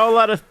 I saw a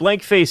lot of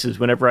blank faces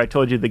whenever I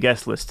told you the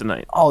guest list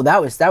tonight. Oh,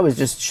 that was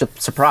just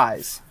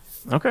surprise.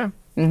 Okay.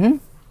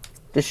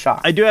 Just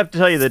shocked. I do have to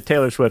tell you that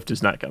Taylor Swift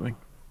is not coming.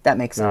 That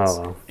makes sense.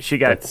 Oh, well. She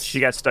got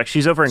stuck.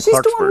 She's over in She's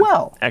Clarksburg. doing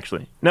well.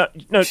 Actually, no,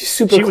 She's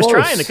super she was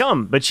close. trying to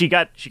come, but she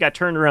got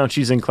turned around.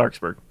 She's in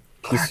Clarksburg.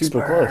 He's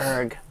super close.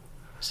 Clarksburg.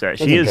 So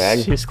That's a drag.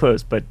 she is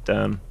close, but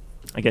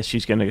I guess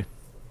she's gonna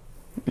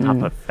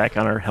hop up back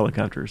on her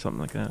helicopter or something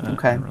like that.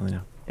 Okay. I don't really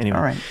know. Anyway,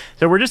 All right.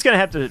 so we're just gonna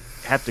have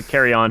to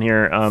carry on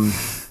here.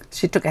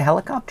 She took a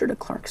helicopter to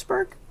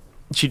Clarksburg?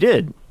 She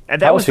did.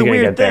 And How that was was she the gonna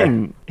weird get there?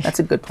 thing. That's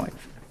a good point.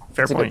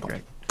 Fair That's a point, good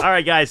Greg. All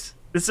right, guys.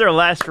 This is our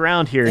last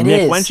round here. It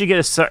Nick, is. why don't you get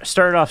us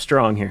started off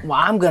strong here? Well,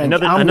 I'm gonna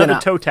Another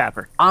toe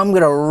tapper. I'm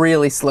gonna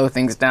really slow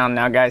things down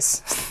now,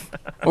 guys.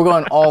 We're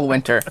going all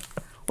winter.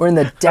 We're in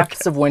the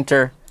depths of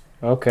winter.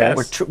 Okay.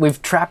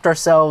 We've trapped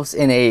ourselves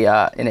in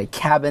a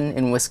cabin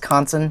in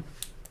Wisconsin,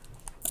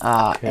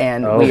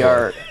 and we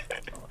are,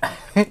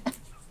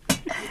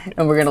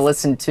 and we're gonna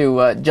listen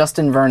to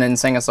Justin Vernon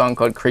sing a song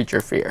called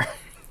 "Creature Fear."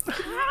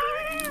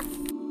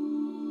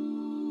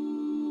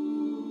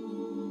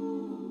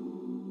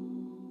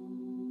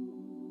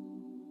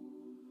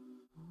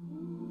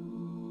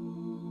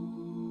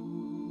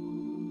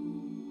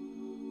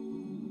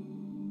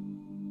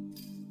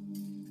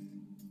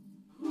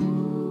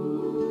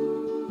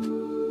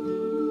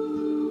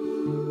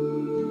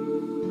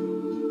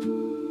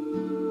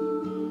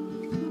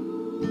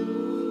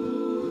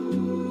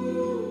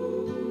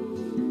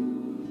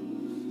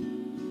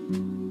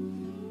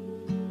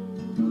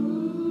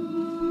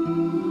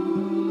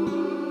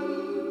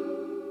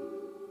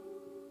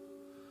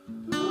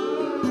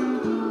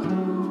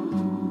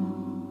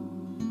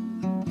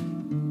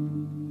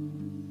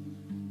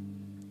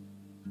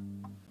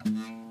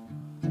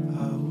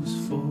 I was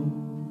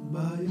fooled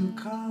by your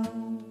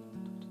count.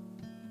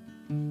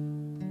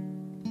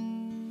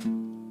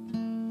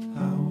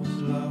 I was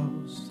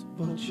lost,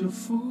 but your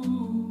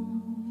fool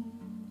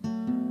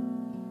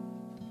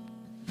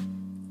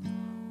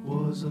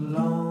was a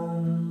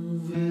long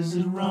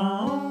visit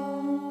round.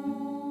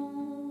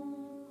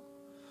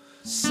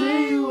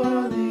 Say you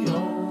are the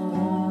only.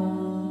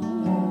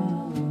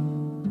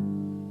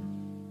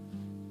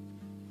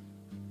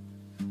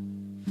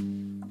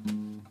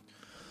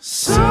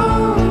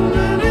 So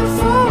many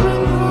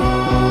foreign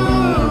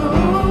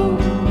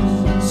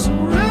roads, so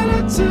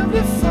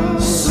relatively far,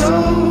 so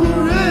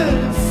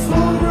ready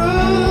for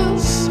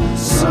us,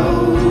 so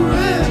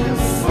ready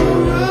for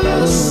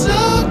us, so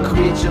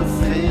creature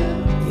fear.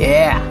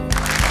 Yeah.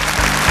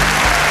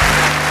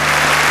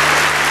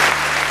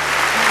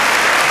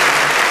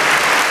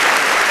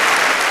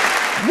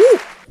 Woo!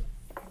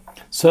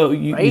 So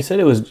you Right? said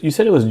it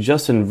was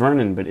Justin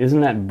Vernon, but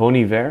isn't that Bon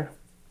Iver?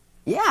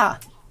 Yeah.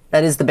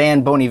 That is the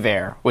band Bon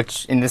Iver,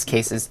 which in this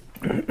case is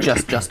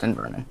just Justin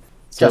Vernon.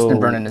 Justin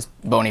Vernon is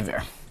Bon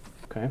Iver.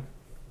 Okay.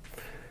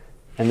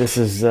 And this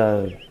is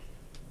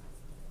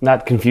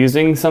not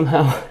confusing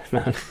somehow.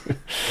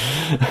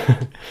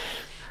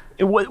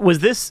 Was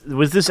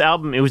this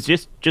album? It was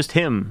just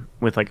him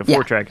with like a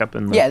 4-track up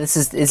in the this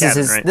is cabin,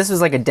 his, right? this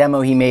was like a demo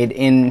he made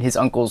in his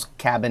uncle's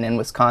cabin in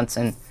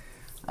Wisconsin.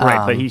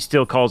 Right, but he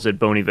still calls it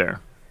Bon Iver.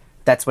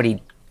 That's what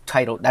he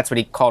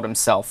called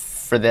himself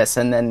for this,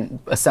 and then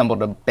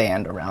assembled a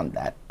band around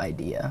that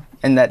idea,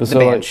 and that the So,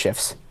 band like,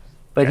 shifts.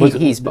 But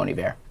he's Bon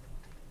Iver.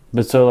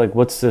 But so, like,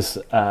 what's this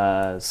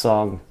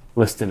song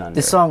listed under?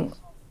 This song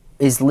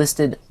is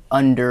listed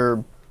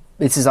under.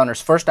 This is on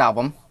his first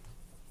album,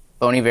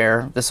 Bon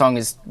Iver. The song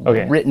is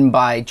written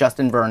by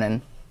Justin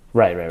Vernon,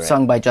 right.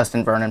 sung by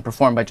Justin Vernon,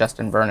 performed by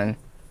Justin Vernon.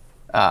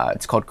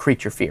 It's called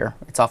 "Creature Fear."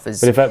 It's off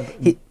his. But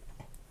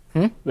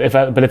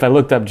if I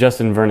looked up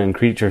Justin Vernon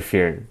Creature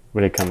Fear,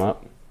 would it come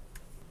up?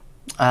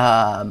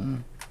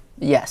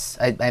 Yes,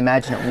 I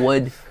imagine it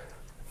would.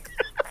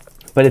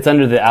 But it's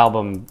under the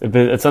album.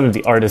 It's under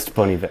the artist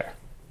Bon Iver.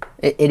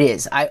 It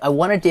is. I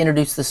wanted to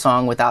introduce the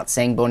song without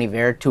saying Bon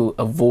Iver to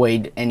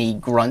avoid any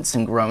grunts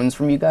and groans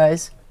from you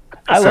guys.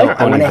 I So like I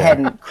Bon went Iver. ahead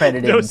and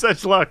credited. No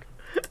such luck.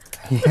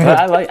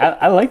 I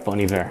like Bon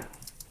Iver.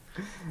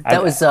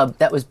 That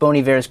was Bon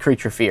Iver's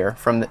 "Creature Fear"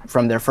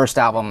 from their first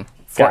album,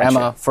 For Gotcha.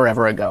 Emma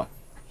Forever Ago.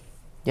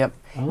 Yep.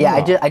 Yeah,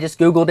 I just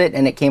Googled it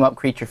and it came up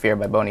 "Creature Fear"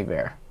 by Bon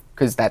Iver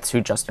because that's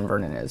who Justin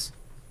Vernon is.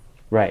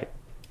 Right.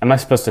 Am I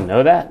supposed to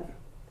know that?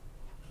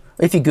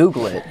 If you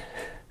Google it,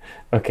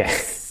 Okay.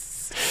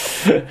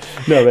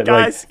 No, but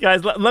Guys,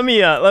 let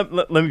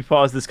me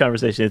pause this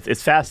conversation.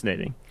 It's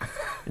fascinating.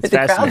 It's the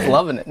crowd's fascinating.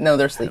 loving it. No,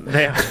 they're sleeping.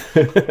 Yeah.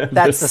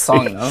 That's the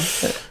song though.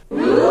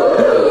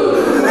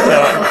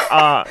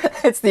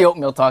 It's the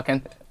oatmeal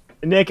talking.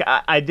 Nick,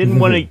 I didn't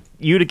want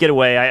you to get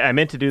away. I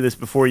meant to do this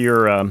before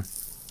your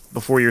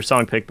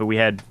song pick, but we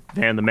had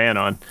Van the Man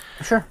on.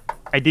 Sure.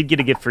 I did get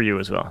a gift for you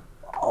as well.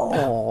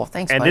 Oh,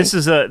 thanks, And buddy. this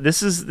is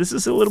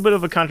a little bit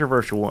of a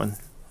controversial one.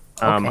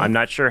 Okay. I'm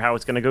not sure how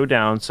it's going to go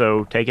down,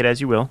 so take it as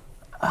you will.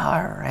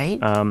 All right.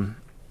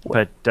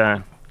 But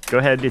go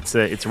ahead.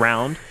 It's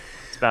round.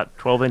 It's about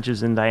 12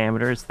 inches in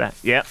diameter. It's that.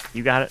 Yep,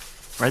 you got it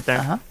right there.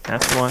 Uh-huh.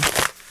 That's the one.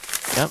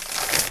 Yep.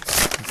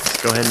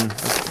 Let's go ahead and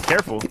be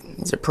careful.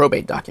 These are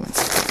probate documents.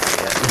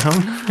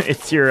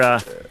 It's your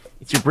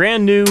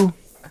brand new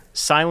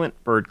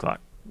silent bird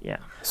clock. Yeah.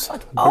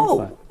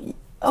 Oh,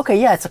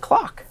 okay. Yeah, it's a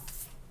clock.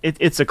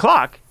 It's a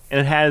clock, and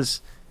it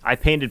has. I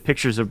painted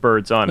pictures of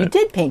birds on You it,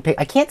 did paint.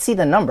 I can't see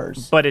the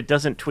numbers. but it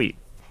doesn't tweet.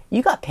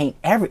 You got paint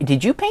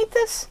Did you paint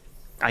this?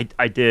 I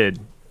did.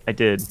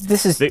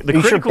 This is The are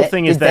you sure critical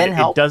thing is did that Ben it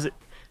help? doesn't.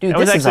 Dude, that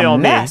was this is actually a all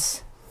me.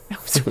 mess.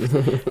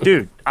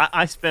 Dude,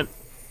 I spent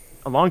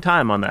a long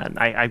time on that.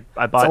 I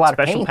a bought lot of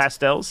special paint.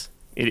 pastels.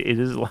 It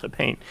is a lot of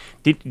paint.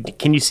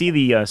 Can you see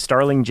the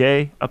Starling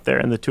J up there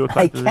in the 2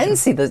 o'clock I position? can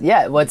see this.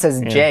 Yeah, well, it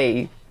says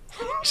J.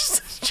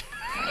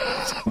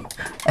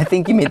 I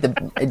think you made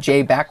the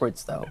J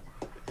backwards, though.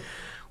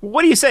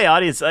 What do you say,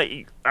 audience?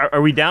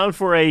 Are we down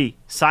for a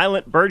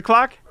silent bird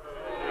clock?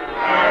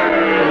 J.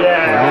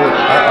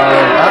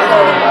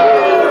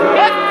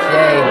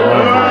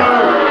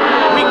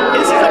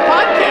 This is a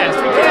podcast.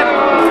 We can't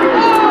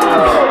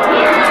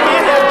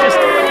have just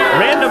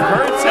random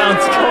bird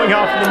sounds going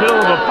off in the middle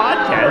of a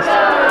podcast.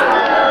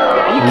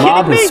 Are you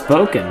Mob kidding has me?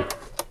 spoken.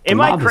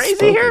 Am I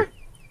crazy here?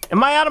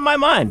 Am I out of my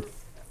mind?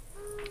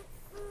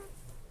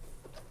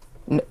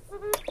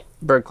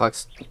 Bird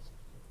clocks.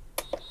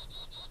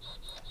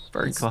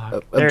 Bird's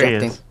clock. There he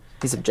objecting. is.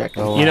 He's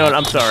objecting. You know what?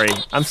 I'm sorry.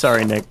 I'm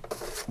sorry, Nick.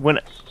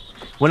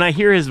 When I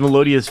hear his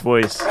melodious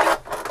voice,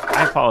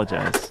 I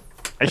apologize.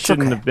 I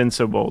shouldn't have been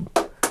so bold.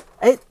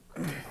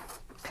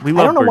 We I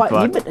love don't know bird why.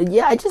 clock.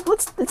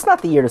 It's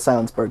not the year to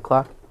silence bird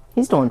clock.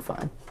 He's doing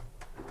fine.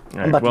 All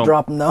I'm about to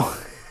drop him though.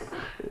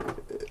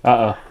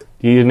 Uh-oh.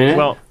 Do you need a minute?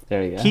 Well,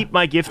 there you go. keep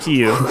my gift to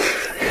you.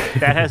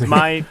 That has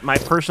my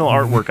personal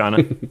artwork on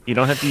it. You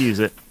don't have to use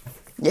it.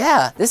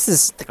 Yeah, this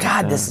is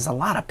this is a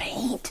lot of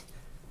paint.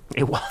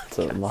 It was. It's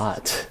a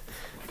lot.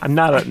 I'm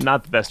not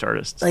the best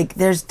artist. Like,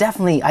 I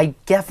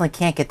definitely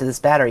can't get to this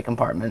battery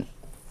compartment.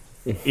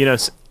 You know,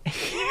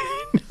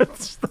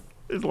 there's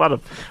a lot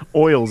of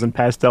oils and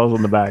pastels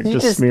on the back,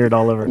 just smeared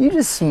all over. You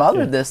just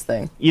smothered this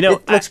thing. You know,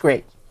 it looks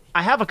great.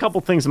 I have a couple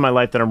things in my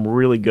life that I'm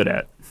really good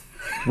at.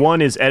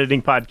 One is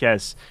editing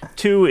podcasts.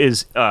 2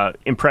 is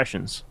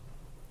impressions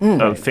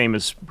of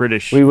famous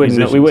British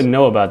musicians. We wouldn't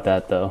know about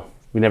that though.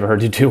 We never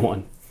heard you do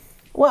one.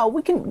 Well,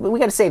 we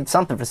got to save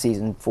something for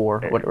season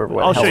 4.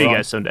 Whatever. I'll show you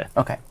guys someday.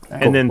 Okay.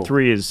 Right. And then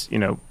 3 is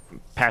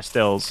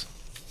pastels.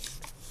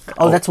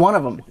 Oh, that's one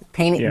of them.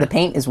 Painting. Yeah. The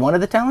paint is one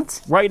of the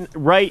talents. Right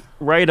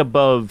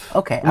above.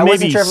 Okay, I maybe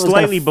wasn't sure if it was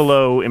slightly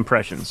below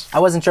impressions. I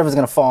wasn't sure if it was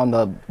going to fall on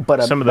the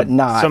Some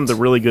of the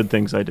really good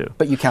things I do.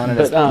 But you counted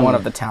as one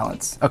of the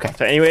talents. Okay.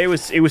 So anyway, it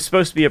was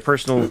supposed to be a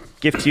personal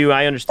gift to you.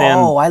 I understand.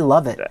 Oh, I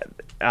love it.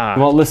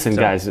 Well, listen,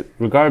 guys.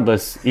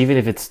 Regardless, even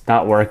if it's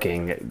not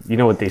working, you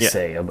know what they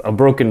say: a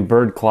broken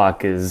bird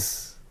clock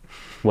is,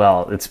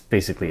 well, it's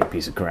basically a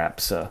piece of crap.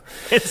 So,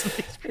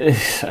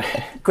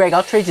 Greg,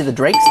 I'll trade you the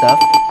Drake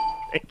stuff.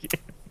 Thank you.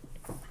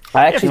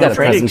 I actually got a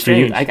present for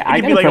you. I got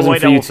a present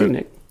for you too,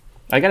 Nick.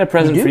 I got a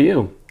present for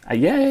you.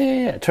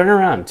 Yeah. Turn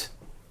around.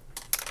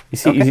 You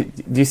see? Okay.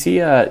 Do you see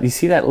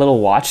that little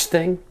watch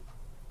thing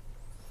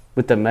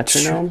with the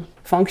metronome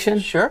function?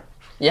 Sure.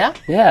 Yeah.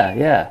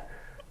 Yeah.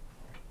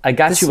 I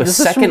got you a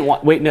second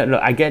one. Wait, no.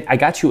 I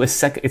got you a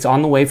second. It's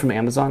on the way from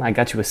Amazon. I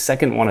got you a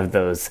second one of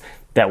those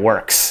that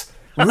works.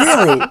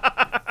 Really?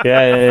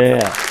 Yeah.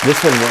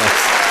 This one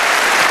works.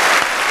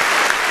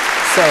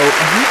 So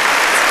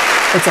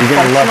it's a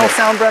functional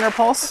Soundbrenner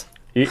Pulse.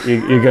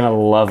 You're gonna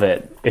love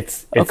it.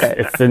 It's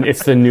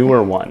the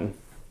newer one.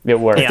 It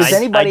works. If there's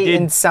anybody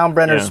in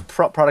Soundbrenner's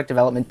product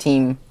development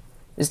team,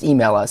 just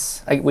email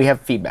us. We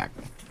have feedback.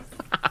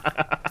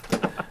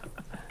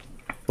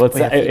 Well,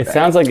 it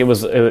sounds like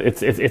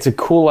it's a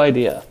cool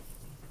idea.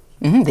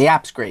 Mm-hmm, the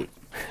app's great.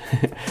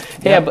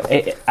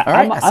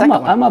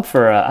 I'm up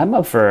for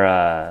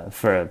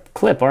a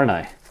clip, aren't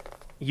I?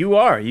 You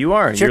are.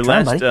 Your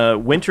last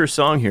winter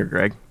song here,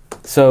 Greg.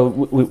 So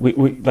we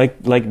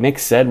like Nick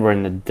said, we're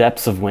in the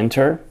depths of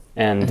winter,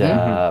 and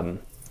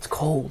it's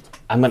cold.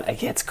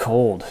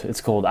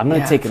 It's cold. I'm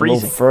gonna take it a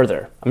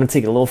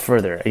little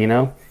further. You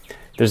know,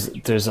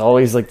 there's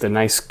always like the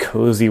nice,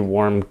 cozy,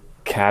 warm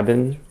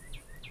cabin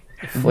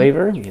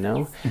flavor. You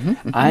know,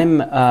 I'm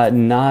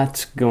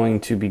not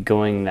going to be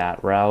going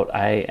that route.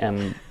 I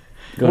am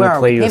going to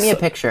play you. Paint me a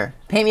picture.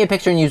 Paint me a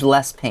picture and use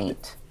less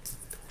paint.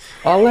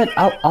 I'll let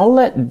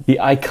the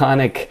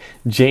iconic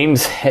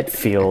James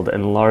Hetfield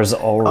and Lars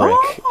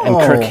Ulrich and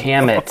Kirk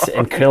Hammett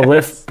and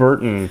Cliff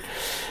Burton,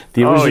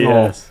 the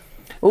original,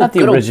 not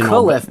the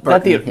original,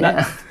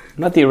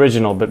 not the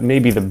original, but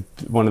maybe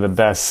one of the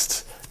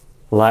best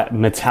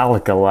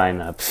Metallica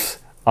lineups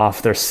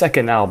off their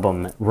second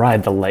album,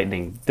 Ride the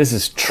Lightning. This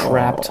is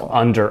Trapped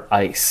Under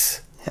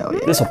Ice. Hell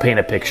yeah! This will paint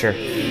a picture.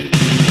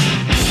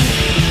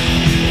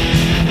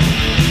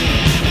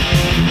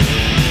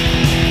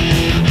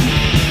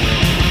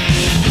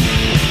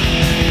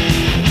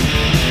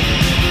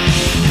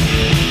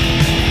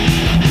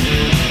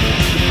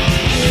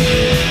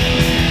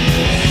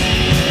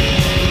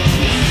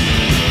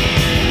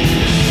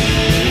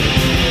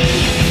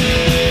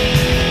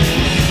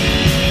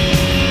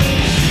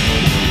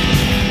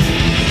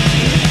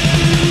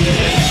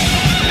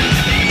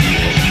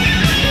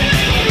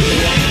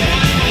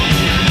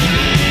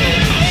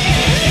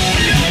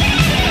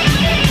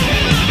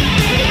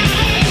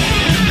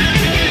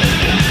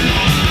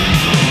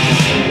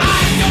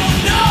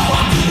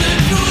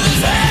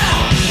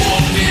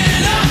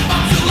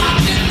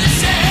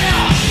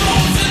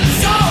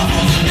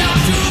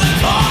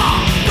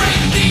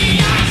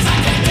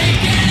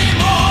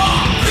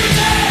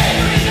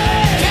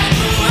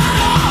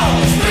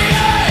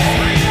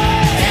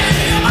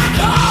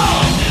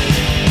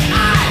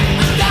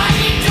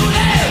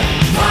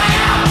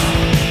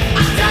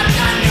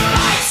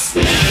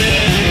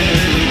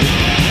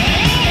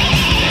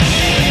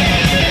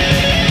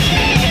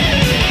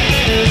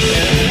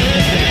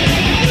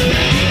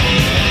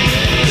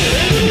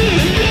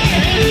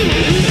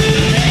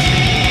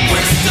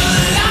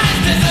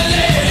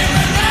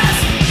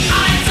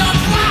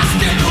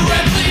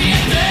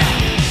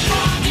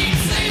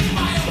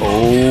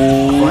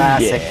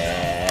 Classic.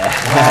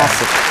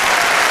 Classic.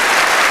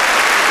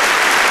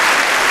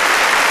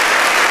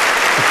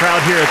 The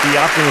crowd here at the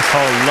Optimist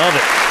Hall love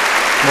it.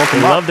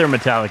 They love their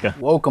Metallica.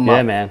 Woke them up.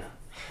 Yeah, man.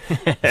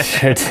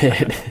 Sure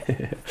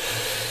did.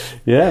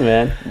 Yeah,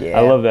 man. Yeah.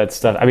 I love that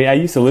stuff. I mean, I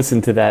used to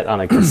listen to that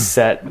on a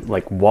cassette,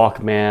 like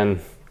Walkman,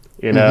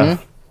 you know,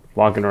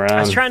 walking around.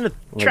 I was trying to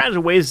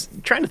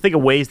think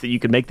of ways that you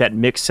could make that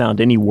mix sound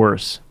any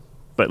worse.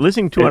 But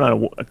listening to it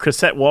on a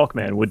cassette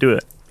Walkman would do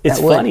it. It's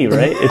funny,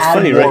 right? It's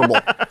funny, Adorable.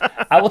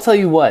 right? I will tell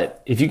you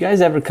what, if you guys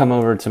ever come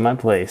over to my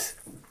place,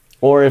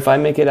 or if I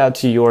make it out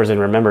to yours and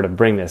remember to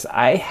bring this,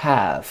 I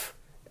have,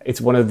 it's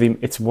one of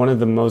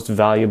the most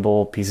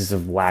valuable pieces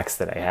of wax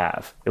that I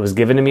have. It was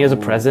given to me as a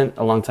present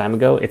a long time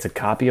ago. It's a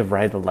copy of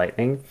Ride the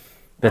Lightning.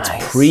 That's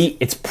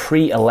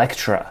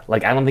pre-Electra.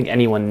 Like, I don't think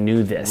anyone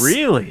knew this.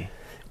 Really?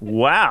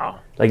 Wow.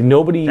 Like,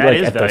 nobody That like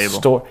is at valuable. the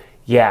store.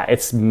 Yeah,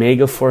 it's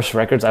Mega Force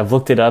Records. I've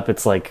looked it up.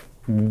 It's like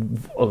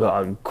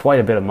quite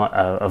a bit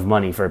of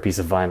money for a piece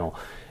of vinyl.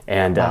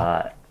 And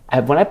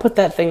when I put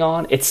that thing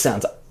on, it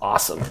sounds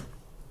awesome.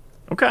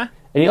 Okay.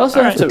 And you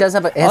also have to. It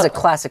has a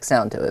classic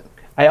sound to it.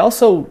 I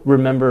also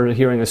remember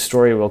hearing a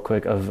story real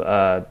quick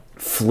of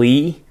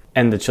Flea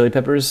and the Chili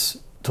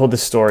Peppers told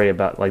this story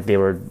about, like, they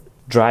were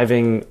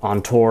driving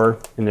on tour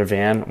in their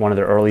van, one of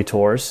their early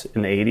tours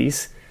in the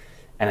 80s.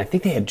 And I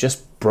think they had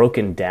just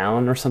broken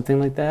down or something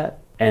like that.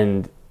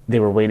 And they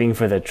were waiting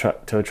for the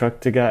tow truck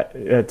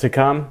to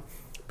come.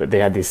 But they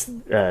had this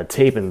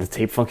tape, and the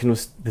tape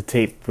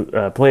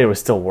player was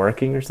still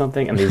working or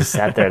something, and they just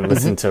sat there and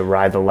listened to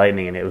Ride the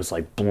Lightning, and it was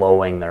like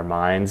blowing their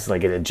minds,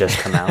 like it had just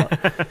come out,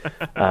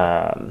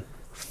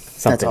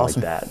 something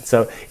awesome. like that.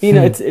 So you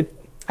know,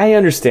 I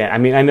understand. I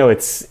mean, I know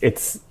it's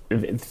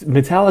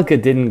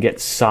Metallica didn't get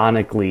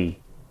sonically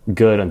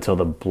good until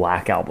the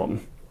Black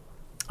Album.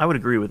 I would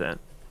agree with that.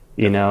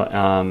 You know,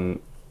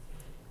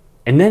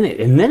 and then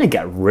it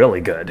got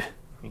really good.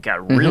 It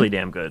got really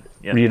damn good.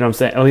 Yeah. You know what I'm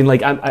saying? I mean,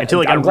 like,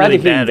 Until it got I'm glad really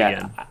to hear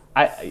bad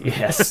that. again.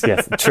 Yes,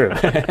 true.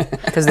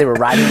 Because they were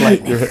riding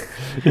lightning.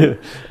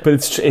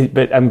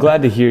 But I'm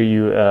glad to hear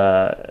you,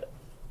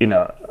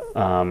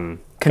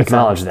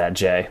 acknowledge that,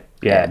 Jay.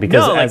 Yeah,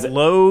 because No, like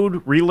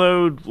Load,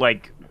 Reload,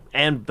 like,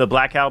 and the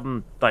Black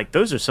Album, like,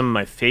 those are some of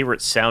my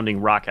favorite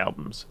sounding rock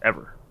albums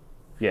ever.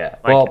 yeah.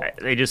 Like, Well,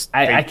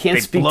 I can't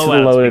they speak blow to out the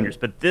its Loaded. fingers,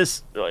 but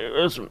this, no,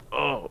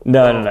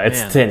 It's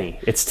man. tinny.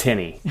 It's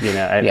tinny. You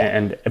know,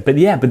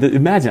 Yeah. but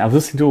imagine I was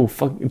listening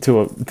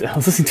I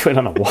was listening to it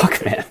on a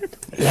Walkman.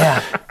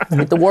 Yeah.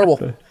 With the warble.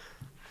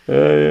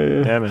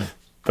 Yeah, man.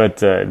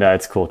 But no,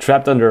 it's cool.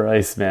 Trapped Under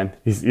Ice, man.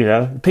 He's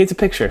it paints a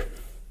picture.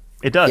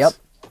 It does. Yep.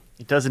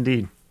 It does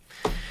indeed.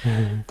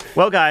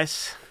 Well,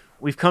 guys,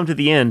 we've come to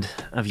the end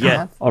of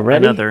yet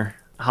Already? another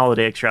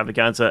holiday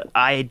extravaganza.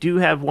 I do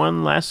have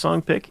one last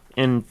song pick,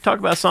 and talk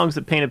about songs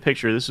that paint a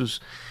picture. This was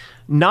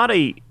not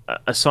a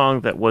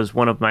song that was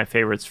one of my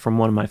favorites from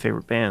one of my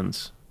favorite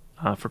bands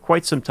for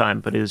quite some time,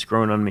 but it has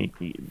grown on me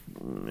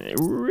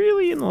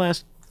really in the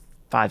last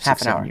 5, 6, Half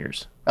an 7 hour.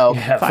 years. Oh,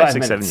 Yeah, 5,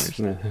 6, 7 minutes.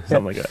 years.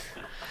 Something like that.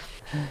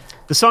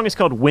 The song is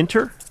called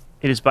Winter.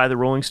 It is by the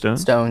Rolling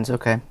Stones. Stones.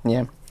 Okay.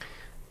 Yeah.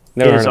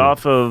 Never It heard is of him.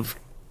 off of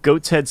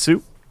Goat's Head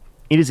Soup.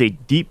 It is a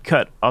deep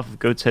cut off of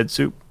Goat's Head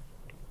Soup.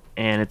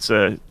 And it's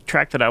a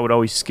track that I would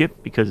always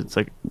skip because it's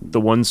like the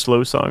one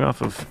slow song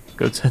off of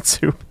Goat's Head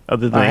Soup,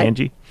 other than Alright.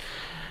 Angie.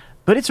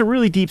 But it's a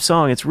really deep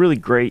song. It's really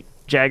great.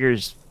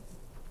 Jagger's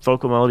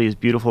vocal melody is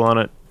beautiful on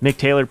it. Mick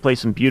Taylor plays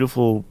some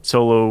beautiful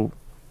solo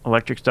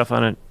electric stuff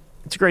on it.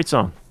 It's a great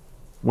song.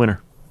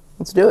 Winner.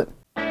 Let's do it.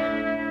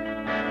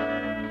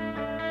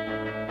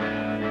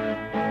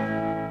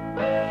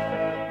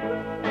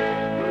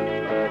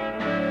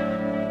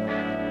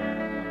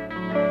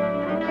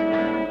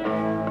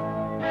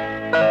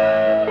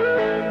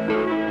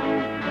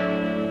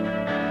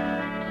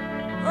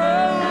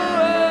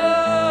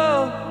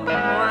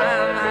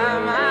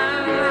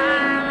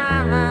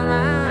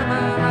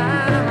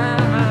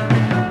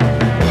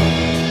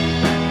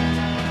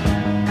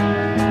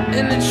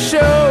 And it's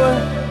sure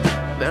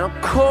been a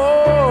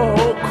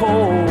cold,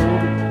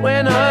 cold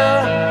winter.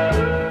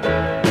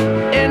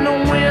 And the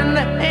wind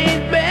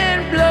ain't been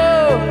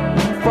blowing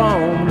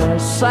from the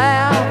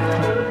south.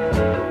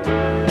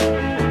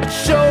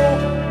 It's sure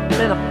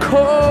been a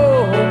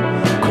cold,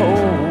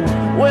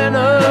 cold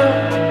winter.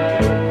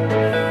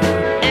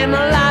 And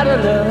a lot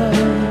of love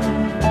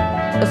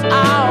is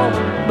all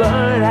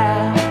burned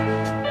out.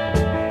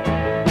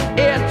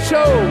 It's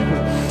sure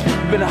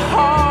been a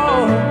hard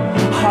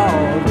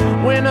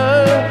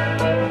winter.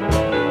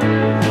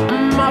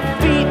 My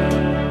feet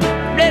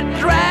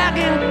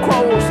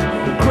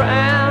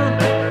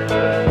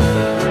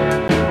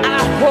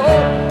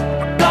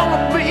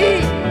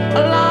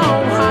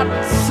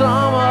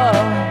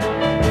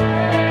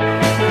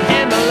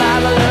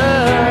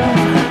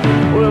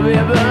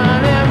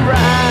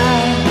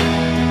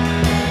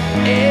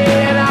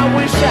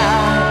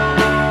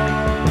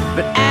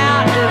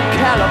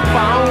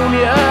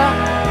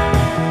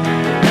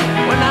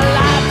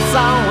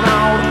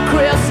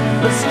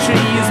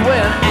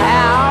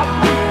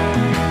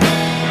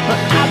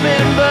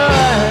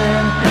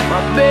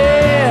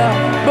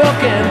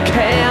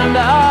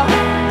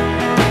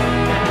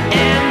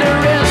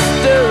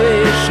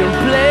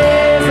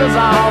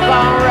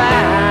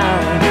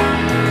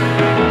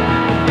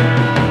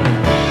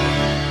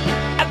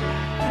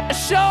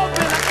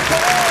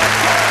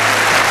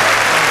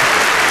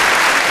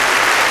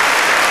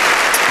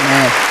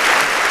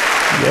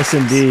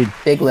Yes, indeed.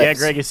 Big lips. Yeah,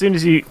 Greg, as soon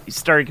as you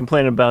started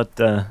complaining about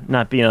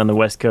not being on the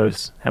West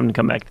Coast, having to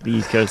come back to the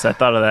East Coast, I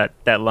thought of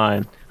that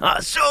line.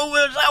 I sure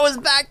wish I was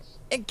back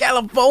in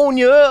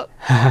California.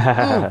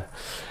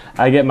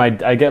 I get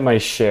my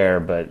share,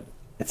 but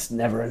it's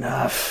never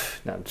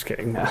enough. No, I'm just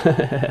kidding.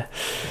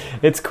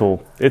 It's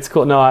cool. It's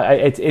cool. No,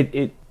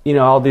 it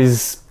all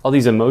these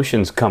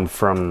emotions come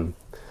from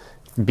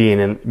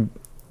being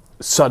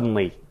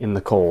suddenly in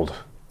the cold.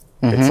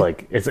 It's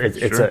like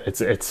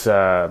it's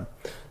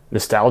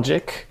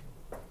nostalgic.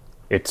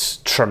 It's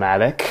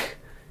traumatic.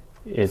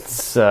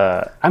 It's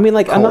I'm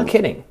not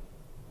kidding.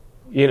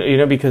 You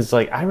know, because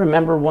like I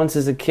remember once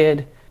as a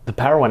kid, the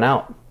power went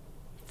out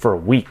for a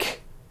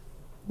week.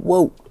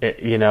 Whoa.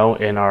 In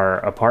our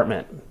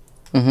apartment.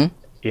 Mm-hmm.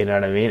 You know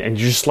what I mean? And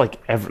you're just like,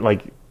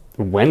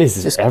 when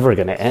is this ever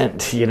going to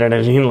end? You know what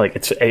I mean? Like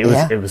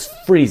it was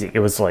freezing. It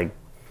was like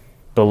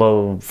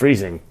below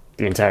freezing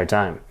the entire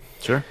time.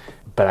 Sure.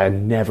 But I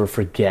never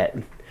forget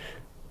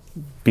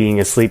being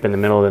asleep in the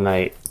middle of the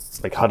night,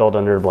 like huddled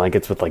under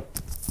blankets with like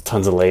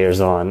tons of layers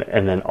on,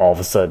 and then all of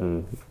a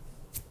sudden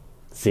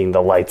seeing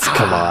the lights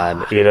come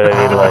on, you know what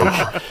I mean?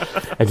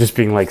 Like, and just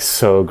being like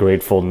so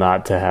grateful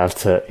not to have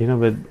to,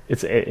 but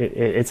it's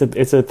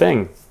a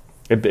thing.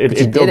 It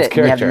builds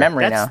character. You have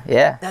memory now.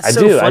 Yeah. That's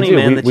so funny,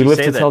 man, that we you live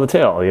say to that. tell the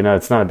tale.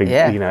 It's not a big,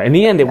 in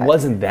the end, it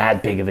wasn't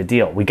that big of a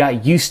deal. We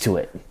got used to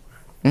it.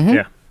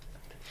 Mm-hmm.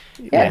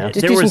 Yeah.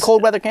 Just do some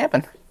cold weather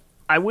camping.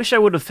 I wish I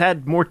would have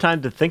had more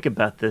time to think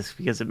about this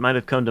because it might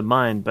have come to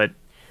mind, but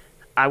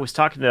I was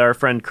talking to our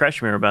friend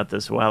Kreshmir about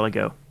this a while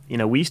ago.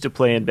 We used to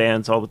play in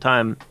bands all the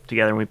time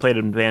together, and we played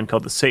in a band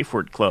called the Safe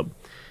Word Club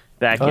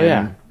back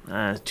in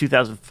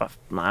 2005,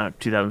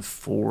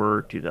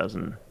 2004,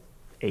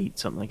 2008,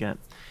 something like that.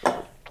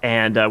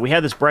 And we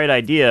had this bright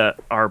idea.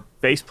 Our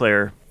bass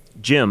player,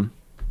 Jim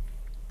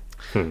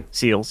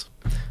Seals,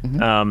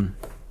 I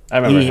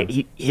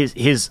remember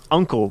his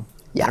uncle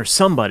or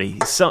somebody,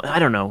 I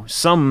don't know,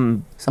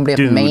 some Somebody up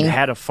dude in Maine?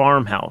 had a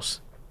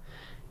farmhouse.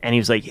 And he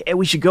was like, hey,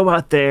 we should go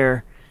out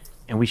there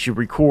and we should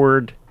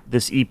record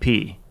this EP.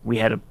 We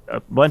had a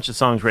bunch of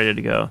songs ready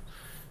to go.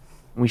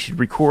 We should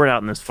record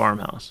out in this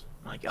farmhouse.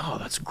 I'm like, oh,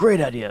 that's a great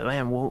idea,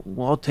 man. We'll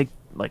all take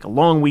like a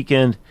long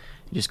weekend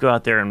and just go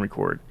out there and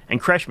record.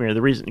 And Kreshmir,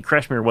 the reason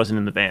Kreshmir wasn't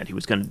in the band, he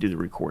was going to do the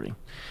recording.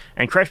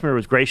 And Kreshmir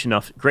was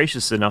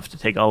gracious enough to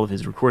take all of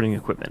his recording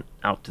equipment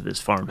out to this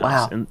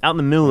farmhouse, and out in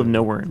the middle of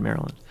nowhere in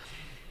Maryland.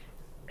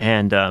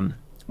 And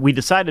we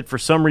decided for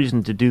some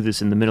reason to do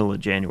this in the middle of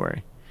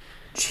January.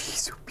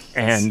 Jeez.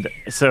 And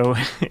so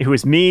it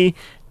was me,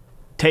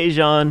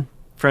 Tejan,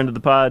 friend of the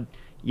pod,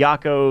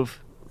 Yakov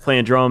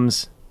playing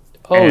drums.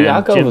 Oh, and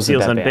Yakov Jim was in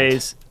Seals that on band.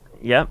 bass.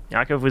 Yep,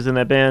 Yakov was in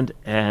that band,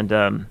 and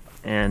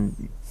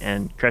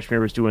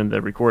Kreshmir was doing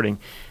the recording.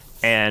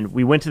 And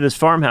we went to this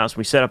farmhouse.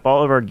 We set up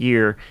all of our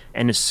gear,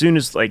 and as soon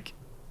as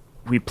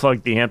we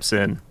plugged the amps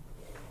in,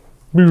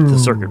 the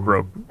circuit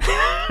broke.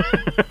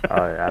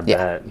 I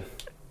bet.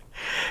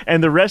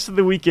 And the rest of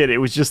the weekend, it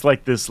was just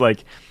like this,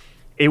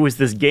 it was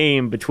this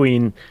game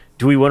between,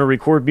 do we want to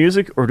record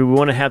music or do we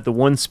want to have the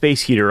one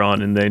space heater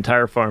on in the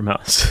entire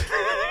farmhouse?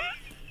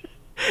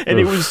 And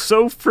it was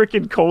so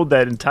freaking cold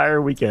that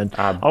entire weekend.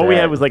 All we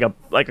had was like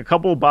a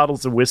couple of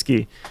bottles of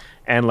whiskey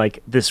and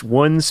this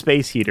one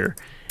space heater.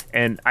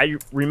 And I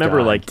remember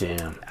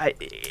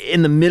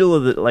in the middle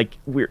of the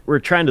we're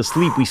trying to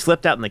sleep. We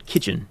slept out in the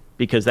kitchen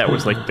because that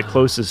was the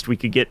closest we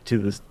could get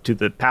to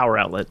the power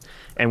outlet,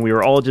 and we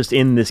were all just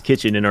in this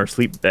kitchen in our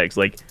sleep bags,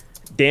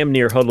 damn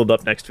near huddled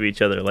up next to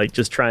each other,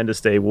 just trying to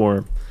stay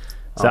warm.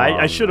 So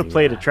I should have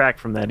played a track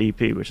from that EP,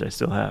 which I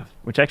still have,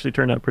 which actually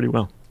turned out pretty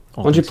well.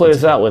 Why don't you play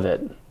us out with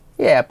it?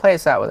 Yeah, play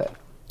us out with it.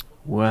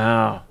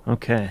 Wow.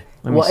 Okay.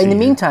 Let me Well, see in the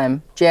here.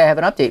 meantime, Jay, I have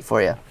an update for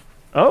you.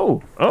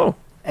 Oh.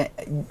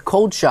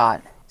 Cold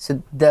Shot.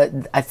 So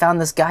I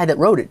found this guy that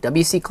wrote it,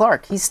 W.C.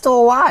 Clark. He's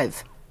still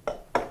alive.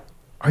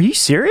 Are you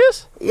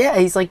serious? Yeah,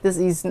 he's like this.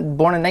 He's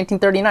born in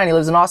 1939. He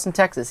lives in Austin,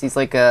 Texas. He's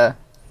like a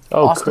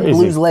Austin crazy.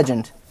 blues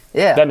legend.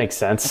 Yeah, That makes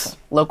sense.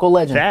 local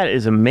legend. That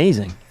is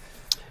amazing.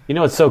 You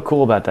know what's so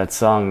cool about that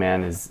song,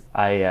 man, is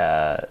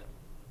I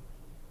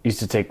used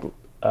to take,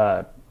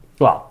 I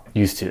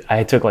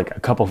took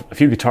a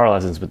few guitar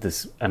lessons with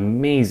this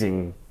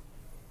amazing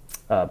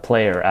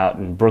player out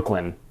in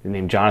Brooklyn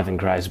named Jonathan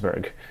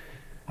Kreisberg.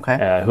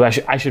 Okay. Who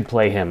I should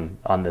play him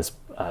on this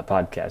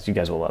podcast. You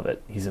guys will love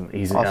it. He's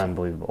awesome.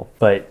 Unbelievable.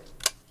 But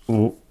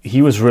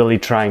he was really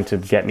trying to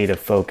get me to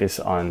focus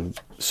on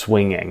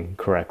swinging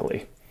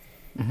correctly.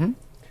 Mm-hmm.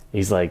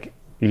 He's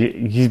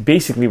he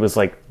basically was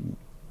like,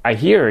 I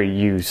hear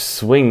you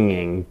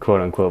swinging,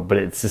 quote unquote, but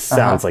it just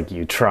sounds like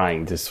you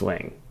trying to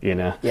swing,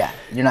 Yeah,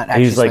 you're not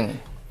actually swinging.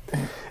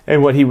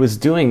 And what he was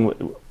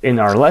doing in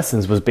our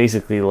lessons was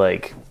basically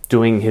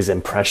doing his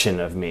impression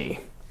of me,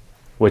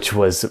 which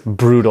was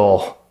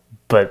brutal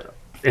but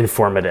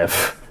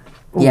informative.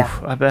 Yeah.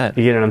 Oof, I bet.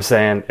 You know what I'm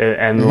saying?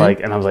 And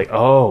and I was like,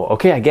 oh,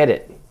 okay, I get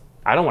it.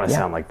 I don't want to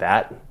sound like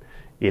that.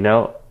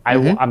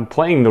 I'm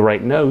playing the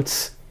right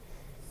notes,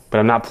 but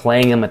I'm not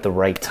playing them at the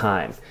right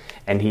time.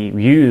 And he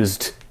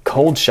used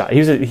Cold Shot.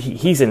 He's a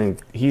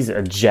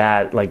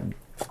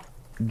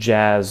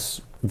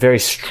jazz, very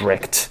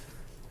strict.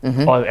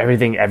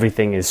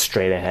 Everything is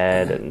straight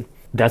ahead, and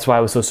that's why I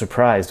was so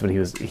surprised when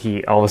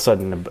he all of a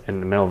sudden in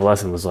the middle of the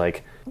lesson was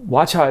like,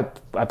 watch how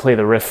I play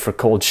the riff for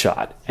Cold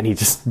Shot, and he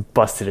just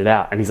busted it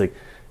out, and he's like,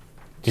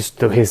 just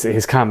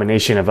his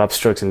combination of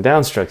upstrokes and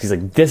downstrokes, he's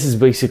like, this is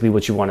basically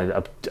what you want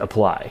to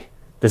apply.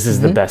 This is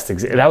the best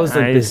example. That was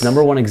like his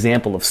number one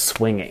example of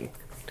swinging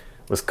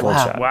was Cold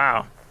Shot.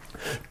 Wow.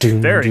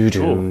 Very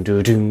cool.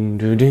 Sure.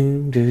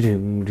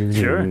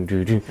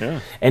 Yeah.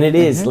 And it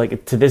is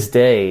like to this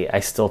day, I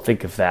still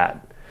think of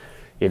that.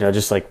 You know,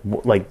 just like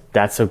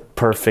that's a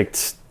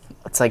perfect.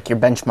 It's like your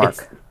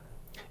benchmark.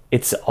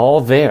 It's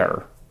all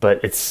there,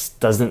 but it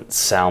doesn't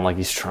sound like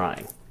he's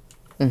trying.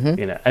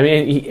 You know, I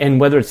mean, and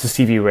whether it's the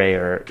Stevie Ray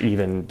or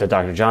even the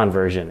Dr. John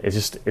version, it's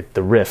just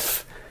the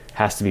riff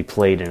has to be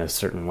played in a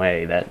certain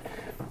way that.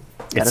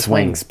 It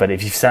swings, but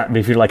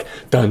if you're like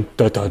dun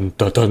dun dun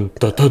dun dun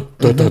dun dun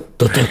dun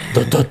dun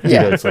dun dun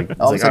dun, it's like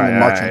all of a sudden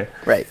marching,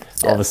 right?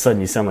 All of a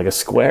sudden you sound like a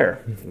square,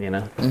 you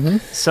know.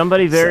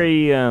 Somebody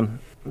very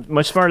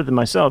much smarter than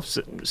myself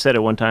said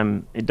at one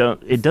time, it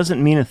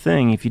doesn't mean a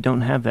thing if you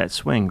don't have that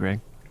swing, Greg.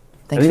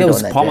 I think that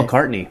was Paul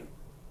McCartney.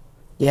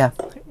 Yeah,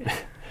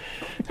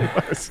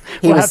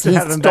 we'll have to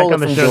have him back on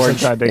the show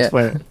sometime to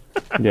explain it.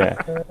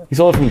 Yeah, he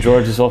stole it from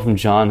George. He stole it from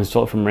John. He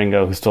stole it from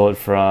Ringo. Who stole it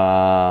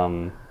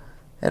from?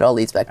 It all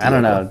leads back to I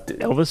don't know.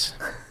 Elvis?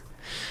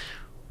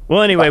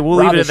 Well, anyway, we'll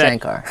leave it at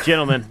Shankar. that.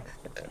 Gentlemen,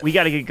 we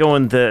got to get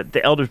going. The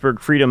Eldersburg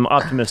Freedom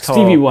Optimist Hall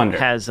Stevie Wonder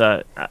has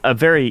a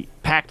very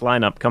packed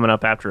lineup coming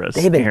up after us.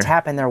 They've been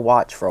tapping their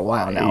watch for a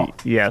while now.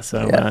 Yeah,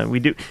 so we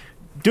do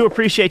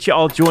appreciate you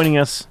all joining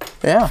us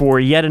for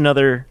yet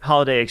another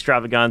holiday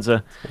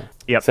extravaganza.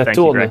 Yep, Saturne.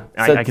 Thank you, Greg.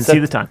 I can see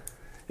the time.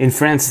 In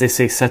France, they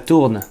say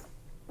Saturne.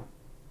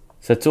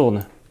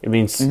 Saturne. It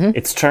means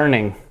it's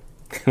turning.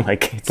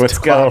 Like, let's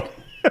go.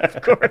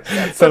 Of course.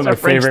 That's one of my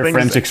favorite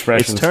French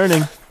expressions. It's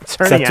turning. It's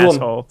turning, Saturne.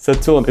 asshole.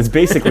 Saturne. It's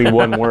basically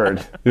one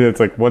word. It's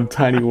like one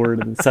tiny word.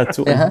 And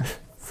Saturne.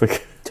 It's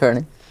like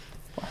turning.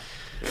 All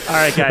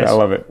right, guys. I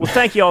love it. Well,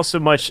 thank you all so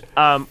much.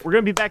 We're going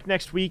to be back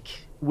next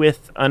week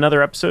with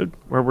another episode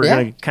where we're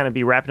going to kind of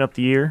be wrapping up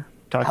the year.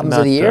 Talking albums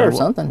about of the year or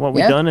something. What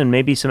we've done and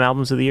maybe some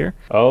albums of the year.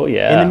 Oh,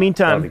 yeah. In the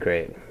meantime, that'd be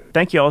great.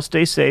 Thank you all.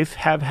 Stay safe.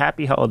 Have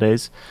happy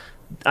holidays.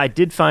 I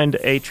did find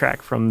a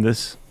track from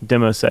this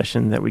demo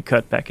session that we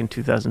cut back in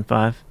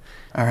 2005.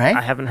 All right.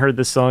 I haven't heard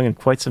this song in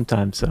quite some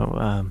time,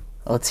 so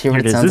let's hear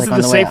what it sounds This like on the way.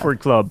 This is the Safe Word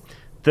Club,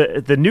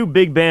 the new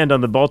big band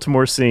on the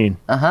Baltimore scene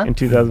in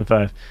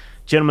 2005.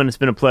 Gentlemen, it's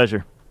been a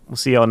pleasure. We'll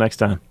see y'all next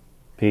time.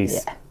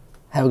 Peace. Yeah.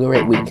 Have a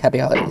great week. Happy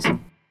holidays.